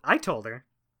 I told her.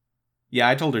 Yeah,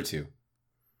 I told her too.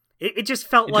 It just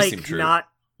felt It just like seemed true. not.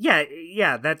 Yeah.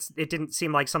 It didn't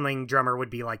seem like something Drummer would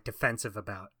be like defensive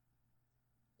about.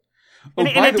 Oh,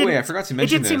 And by it the way, didn't- I forgot to It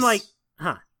mention did this. seem like,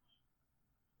 huh?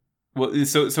 Well,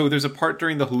 so there's a part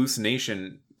during the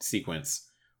hallucination sequence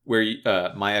where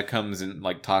Maya comes and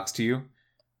like talks to you.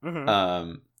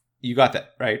 Mm-hmm. You got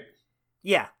that, right?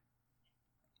 Yeah.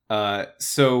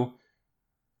 So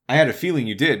I had a feeling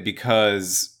you did,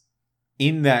 because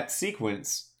in that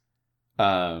sequence,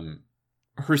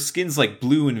 her skin's like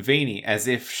blue and veiny, as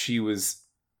if she was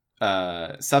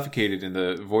suffocated in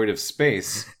the void of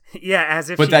space. Yeah, as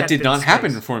if. But she that had did been not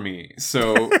happen spaced. for me.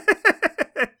 So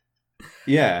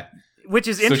yeah, Which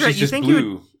is so interesting. she's You just think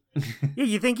blue.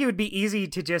 you think it would be easy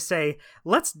to just say,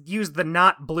 let's use the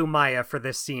not blue Maya for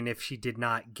this scene if she did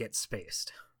not get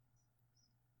spaced.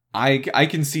 I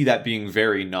can see that being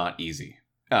very not easy.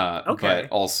 Okay. But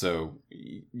also,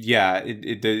 yeah,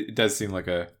 it does seem like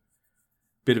a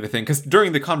bit of a thing. Because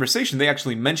during the conversation, they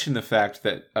actually mentioned the fact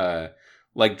that,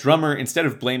 like, Drummer, instead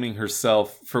of blaming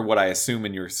herself for what I assume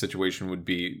in your situation would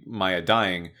be Maya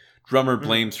dying, Drummer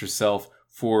blames herself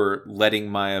for letting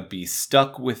Maya be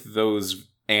stuck with those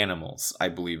animals, I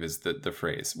believe is the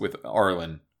phrase, with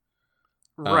Arlen.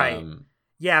 Right.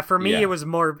 Yeah, for me yeah. it was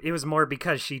more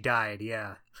because she died,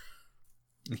 yeah.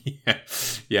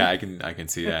 Yeah, I can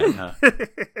see that. Huh?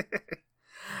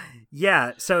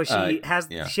 Yeah, so she has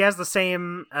the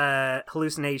same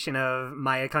hallucination of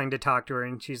Maya coming to talk to her,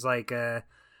 and she's like, are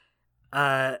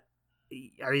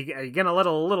you gonna let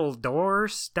a little door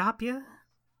stop you?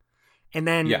 And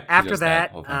then after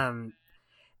that,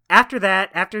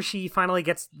 after she finally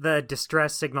gets the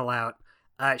distress signal out,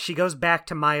 she goes back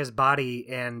to Maya's body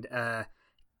and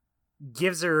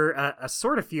gives her a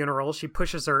sort of funeral. She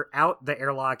pushes her out the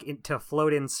airlock to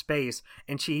float in space,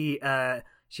 and she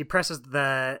presses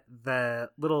the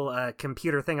little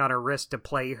computer thing on her wrist to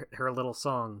play her little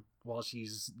song while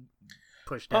she's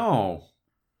pushed out. Oh,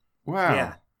 wow.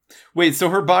 Yeah. Wait, so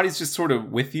her body's just sort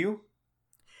of with you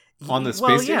on the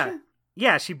space station?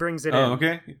 Yeah, she brings it in. Oh,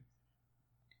 okay.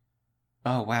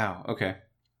 Oh, wow. Okay.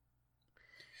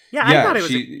 Yeah, I thought it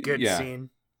was a good scene.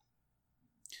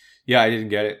 Yeah, I didn't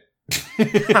get it.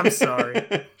 I'm sorry.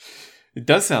 It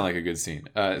does sound like a good scene.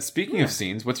 Speaking of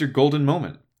scenes, what's your golden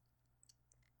moment?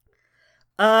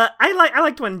 I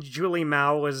liked when Julie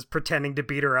Mao was pretending to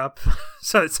beat her up,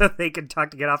 so they could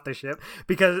talk to get off the ship,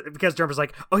 because Drummer's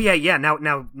like, oh yeah,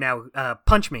 now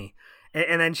punch me,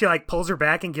 and then she like pulls her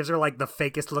back and gives her like the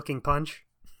fakest looking punch,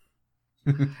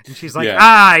 and she's like,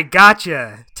 I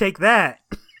gotcha, take that.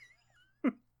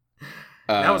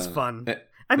 That was fun.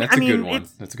 That's a good one.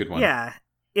 That's a good one. Yeah,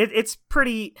 it's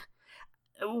pretty.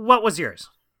 What was yours?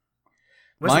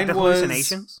 Mine it the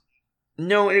hallucinations?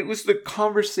 No, it was the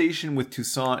conversation with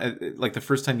Toussaint, like the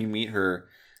first time you meet her.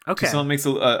 Okay. Toussaint makes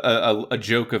a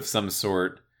joke of some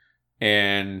sort,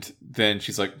 and then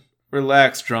she's like,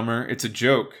 relax, Drummer, it's a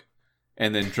joke.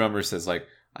 And then Drummer says, like,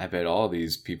 I bet all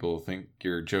these people think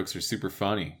your jokes are super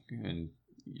funny, and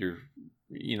you're,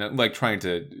 like trying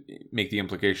to make the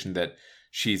implication that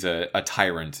she's a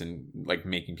tyrant and like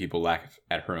making people laugh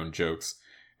at her own jokes.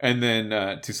 And then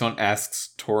Toussaint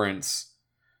asks Torrance,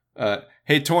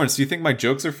 hey Torrance, do you think my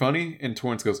jokes are funny? And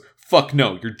Torrance goes, fuck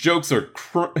no, your jokes are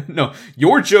no,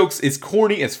 your jokes is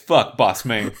corny as fuck, boss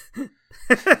man.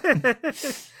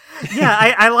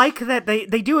 Yeah, I like that they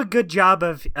do a good job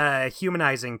of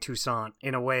humanizing Toussaint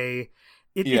in a way.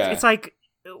 It's like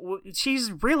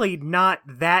she's really not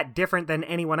that different than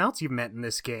anyone else you've met in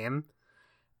this game.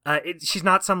 She's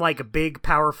not some like big,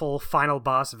 powerful final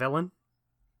boss villain.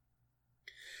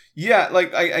 Yeah,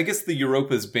 like I guess the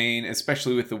Europa's Bane,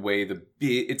 especially with the way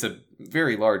it's a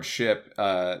very large ship.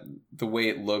 The way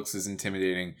it looks is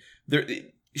intimidating.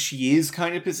 She is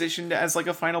kind of positioned as like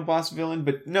a final boss villain,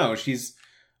 but no, she's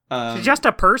just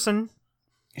a person.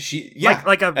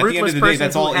 Like a ruthless person. At the end of the day,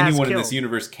 that's all anyone in killed. this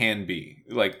universe can be.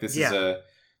 Like this is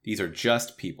these are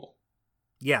just people.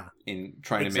 Yeah, in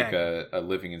trying to make a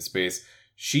living in space.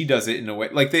 She does it in a way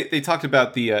like they talked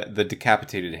about the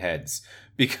decapitated heads,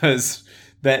 because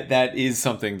that is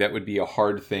something that would be a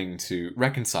hard thing to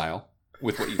reconcile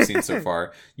with what you've seen so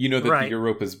far. You know that the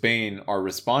Europa's Bane are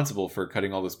responsible for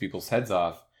cutting all those people's heads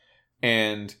off,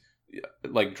 and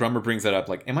like Drummer brings that up,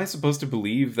 like, am I supposed to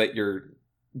believe that you're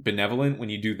benevolent when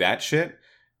you do that shit?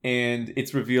 And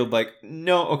it's revealed like,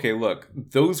 no, okay, look,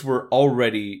 those were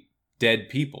already dead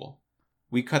people.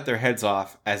 We cut their heads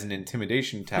off as an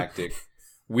intimidation tactic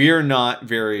we're not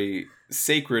very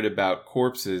sacred about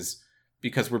corpses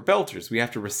because we're belters. We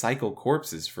have to recycle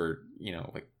corpses for,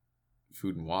 like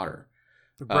food and water.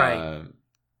 Right.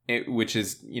 Which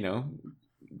is,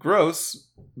 gross,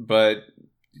 but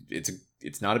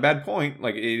it's not a bad point.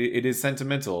 Like it is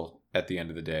sentimental at the end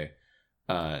of the day.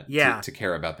 To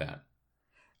care about that.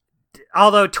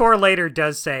 Although Tor later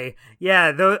does say,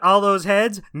 all those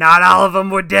heads, not all of them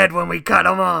were dead when we cut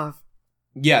them off.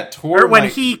 Yeah, Tor. Or when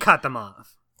he cut them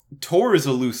off. Tor is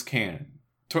a loose cannon.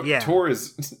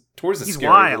 Tor's a He's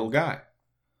scary wild. little guy.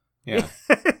 Yeah.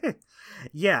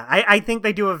 Yeah, I think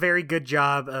they do a very good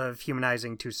job of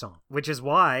humanizing Toussaint, which is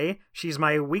why she's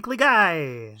my weekly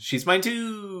guy. She's mine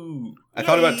too. I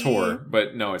thought about Tor,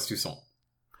 but no, it's Toussaint.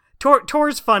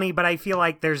 Tor's funny, but I feel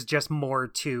like there's just more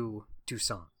to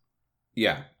Toussaint.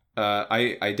 Yeah,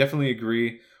 I definitely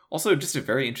agree. Also, just a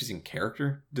very interesting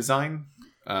character design.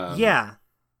 Yeah.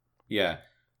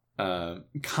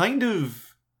 Kind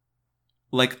of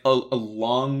like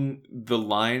along the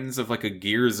lines of like a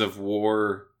Gears of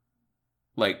War,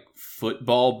 like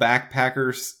football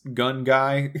backpackers gun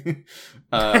guy,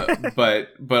 but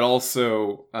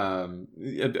also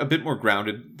a bit more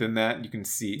grounded than that. You can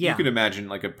see, you could imagine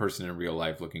like a person in real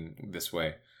life looking this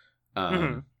way.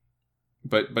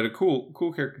 But a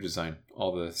cool character design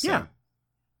all the same.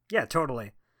 Yeah,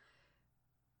 totally.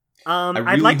 Really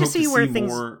I'd like to see where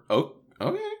things. Oh,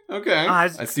 okay. I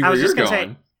see where you're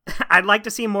going. I'd like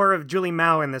to see more of Julie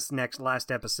Mao in this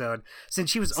last episode, since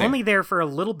she was only there for a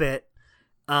little bit.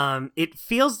 It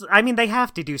feels. I mean, they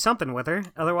have to do something with her,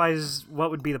 otherwise, what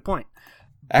would be the point?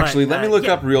 Actually, let me look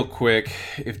up real quick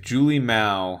if Julie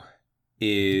Mao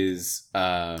is.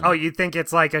 You think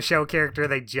it's like a show character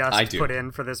they just put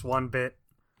in for this one bit?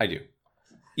 I do.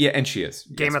 Yeah, and she is.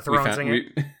 Game of Thrones.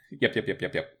 Yep.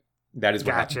 That is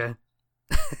what happened.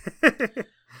 Gotcha.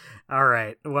 All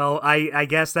right. Well, I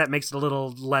guess that makes it a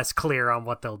little less clear on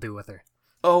what they'll do with her.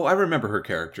 Oh, I remember her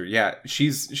character. Yeah,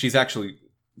 she's actually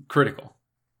critical.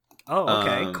 Oh,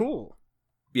 okay, cool.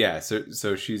 Yeah,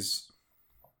 so she's.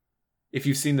 If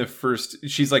you've seen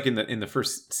she's like in the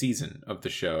first season of the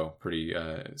show, pretty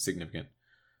significant.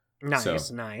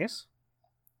 Nice.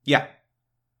 Yeah.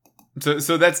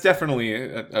 So that's definitely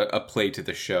a play to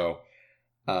the show.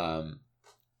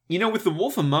 With The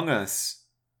Wolf Among Us,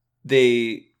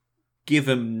 they give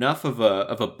enough of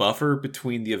a buffer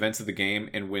between the events of the game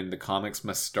and when the comics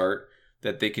must start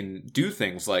that they can do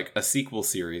things like a sequel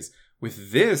series.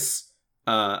 With this,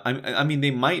 I mean,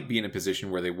 they might be in a position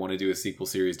where they want to do a sequel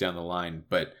series down the line,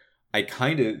 but I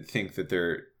kind of think that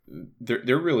they're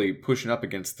really pushing up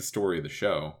against the story of the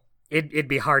show. It'd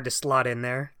be hard to slot in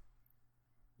there.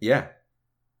 Yeah.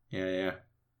 They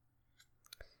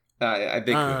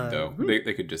could, though.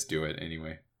 They could just do it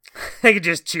anyway. They could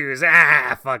just choose.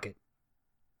 Fuck it.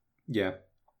 Yeah,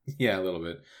 a little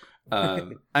bit.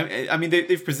 I mean,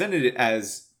 they've presented it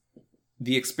as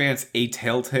the Expanse, a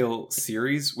Telltale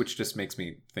series, which just makes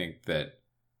me think that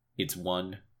it's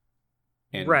one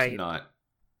and not.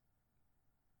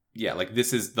 Yeah, like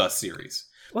this is the series.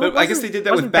 Well, but I guess they did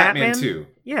that with Batman too.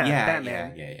 Yeah,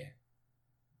 Batman. Yeah.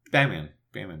 Batman.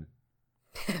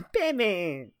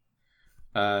 Batman.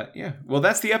 Yeah. Well,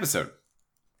 that's the episode.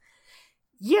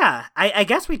 Yeah, I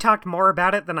guess we talked more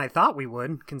about it than I thought we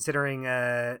would, considering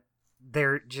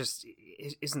there just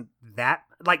isn't that...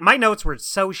 Like, my notes were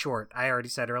so short, I already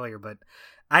said earlier, but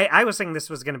I was thinking this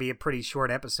was going to be a pretty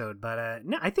short episode, but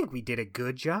no, I think we did a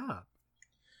good job.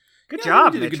 Good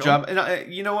job, we did Mitchell. A good job.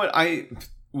 And you know what?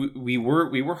 We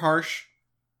were harsh.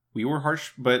 We were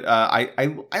harsh, but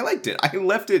I liked it. I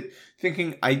left it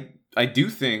thinking I do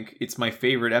think it's my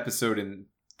favorite episode in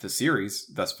the series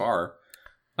thus far.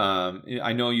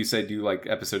 I know you said you like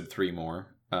episode 3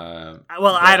 more.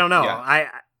 I don't know. Yeah.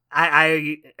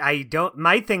 I don't.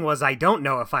 My thing was I don't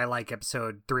know if I like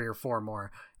episode 3 or 4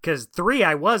 more, because 3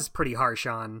 I was pretty harsh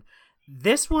on.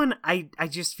 This one I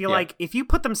just feel like if you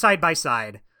put them side by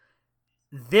side,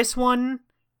 this one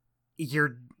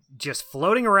you're just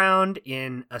floating around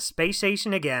in a space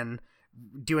station again,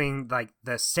 doing like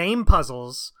the same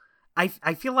puzzles.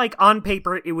 I feel like on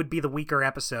paper it would be the weaker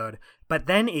episode, but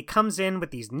then it comes in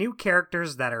with these new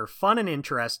characters that are fun and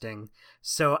interesting,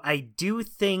 so I do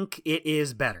think it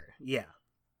is better. Yeah.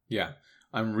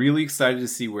 I'm really excited to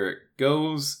see where it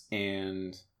goes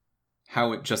and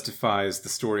how it justifies the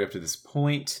story up to this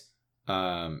point.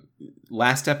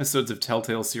 Last episodes of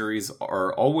Telltale series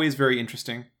are always very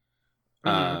interesting.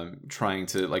 Trying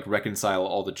to like reconcile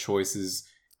all the choices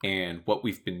and what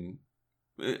we've been...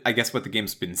 I guess what the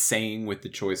game's been saying with the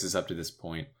choices up to this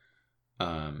point.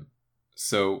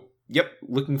 So,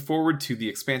 looking forward to the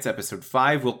Expanse episode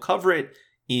 5. We'll cover it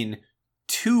in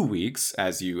 2 weeks,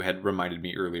 as you had reminded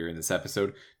me earlier in this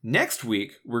episode. Next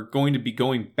week, we're going to be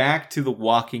going back to The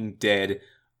Walking Dead,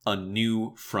 A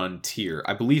New Frontier.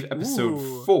 I believe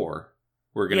episode 4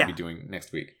 we're going to be doing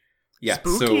next week. Yeah,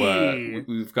 Spooky. So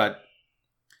we've got...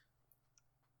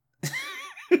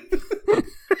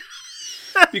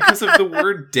 Because of the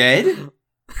word dead?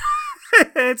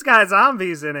 It's got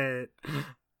zombies in it.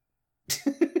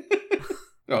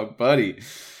 Oh, buddy.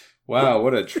 Wow,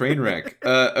 what a train wreck.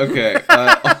 Okay.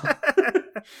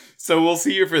 So we'll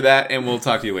see you for that, and we'll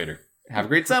talk to you later. Have a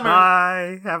great summer.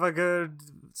 Bye. Have a good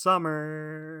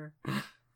summer.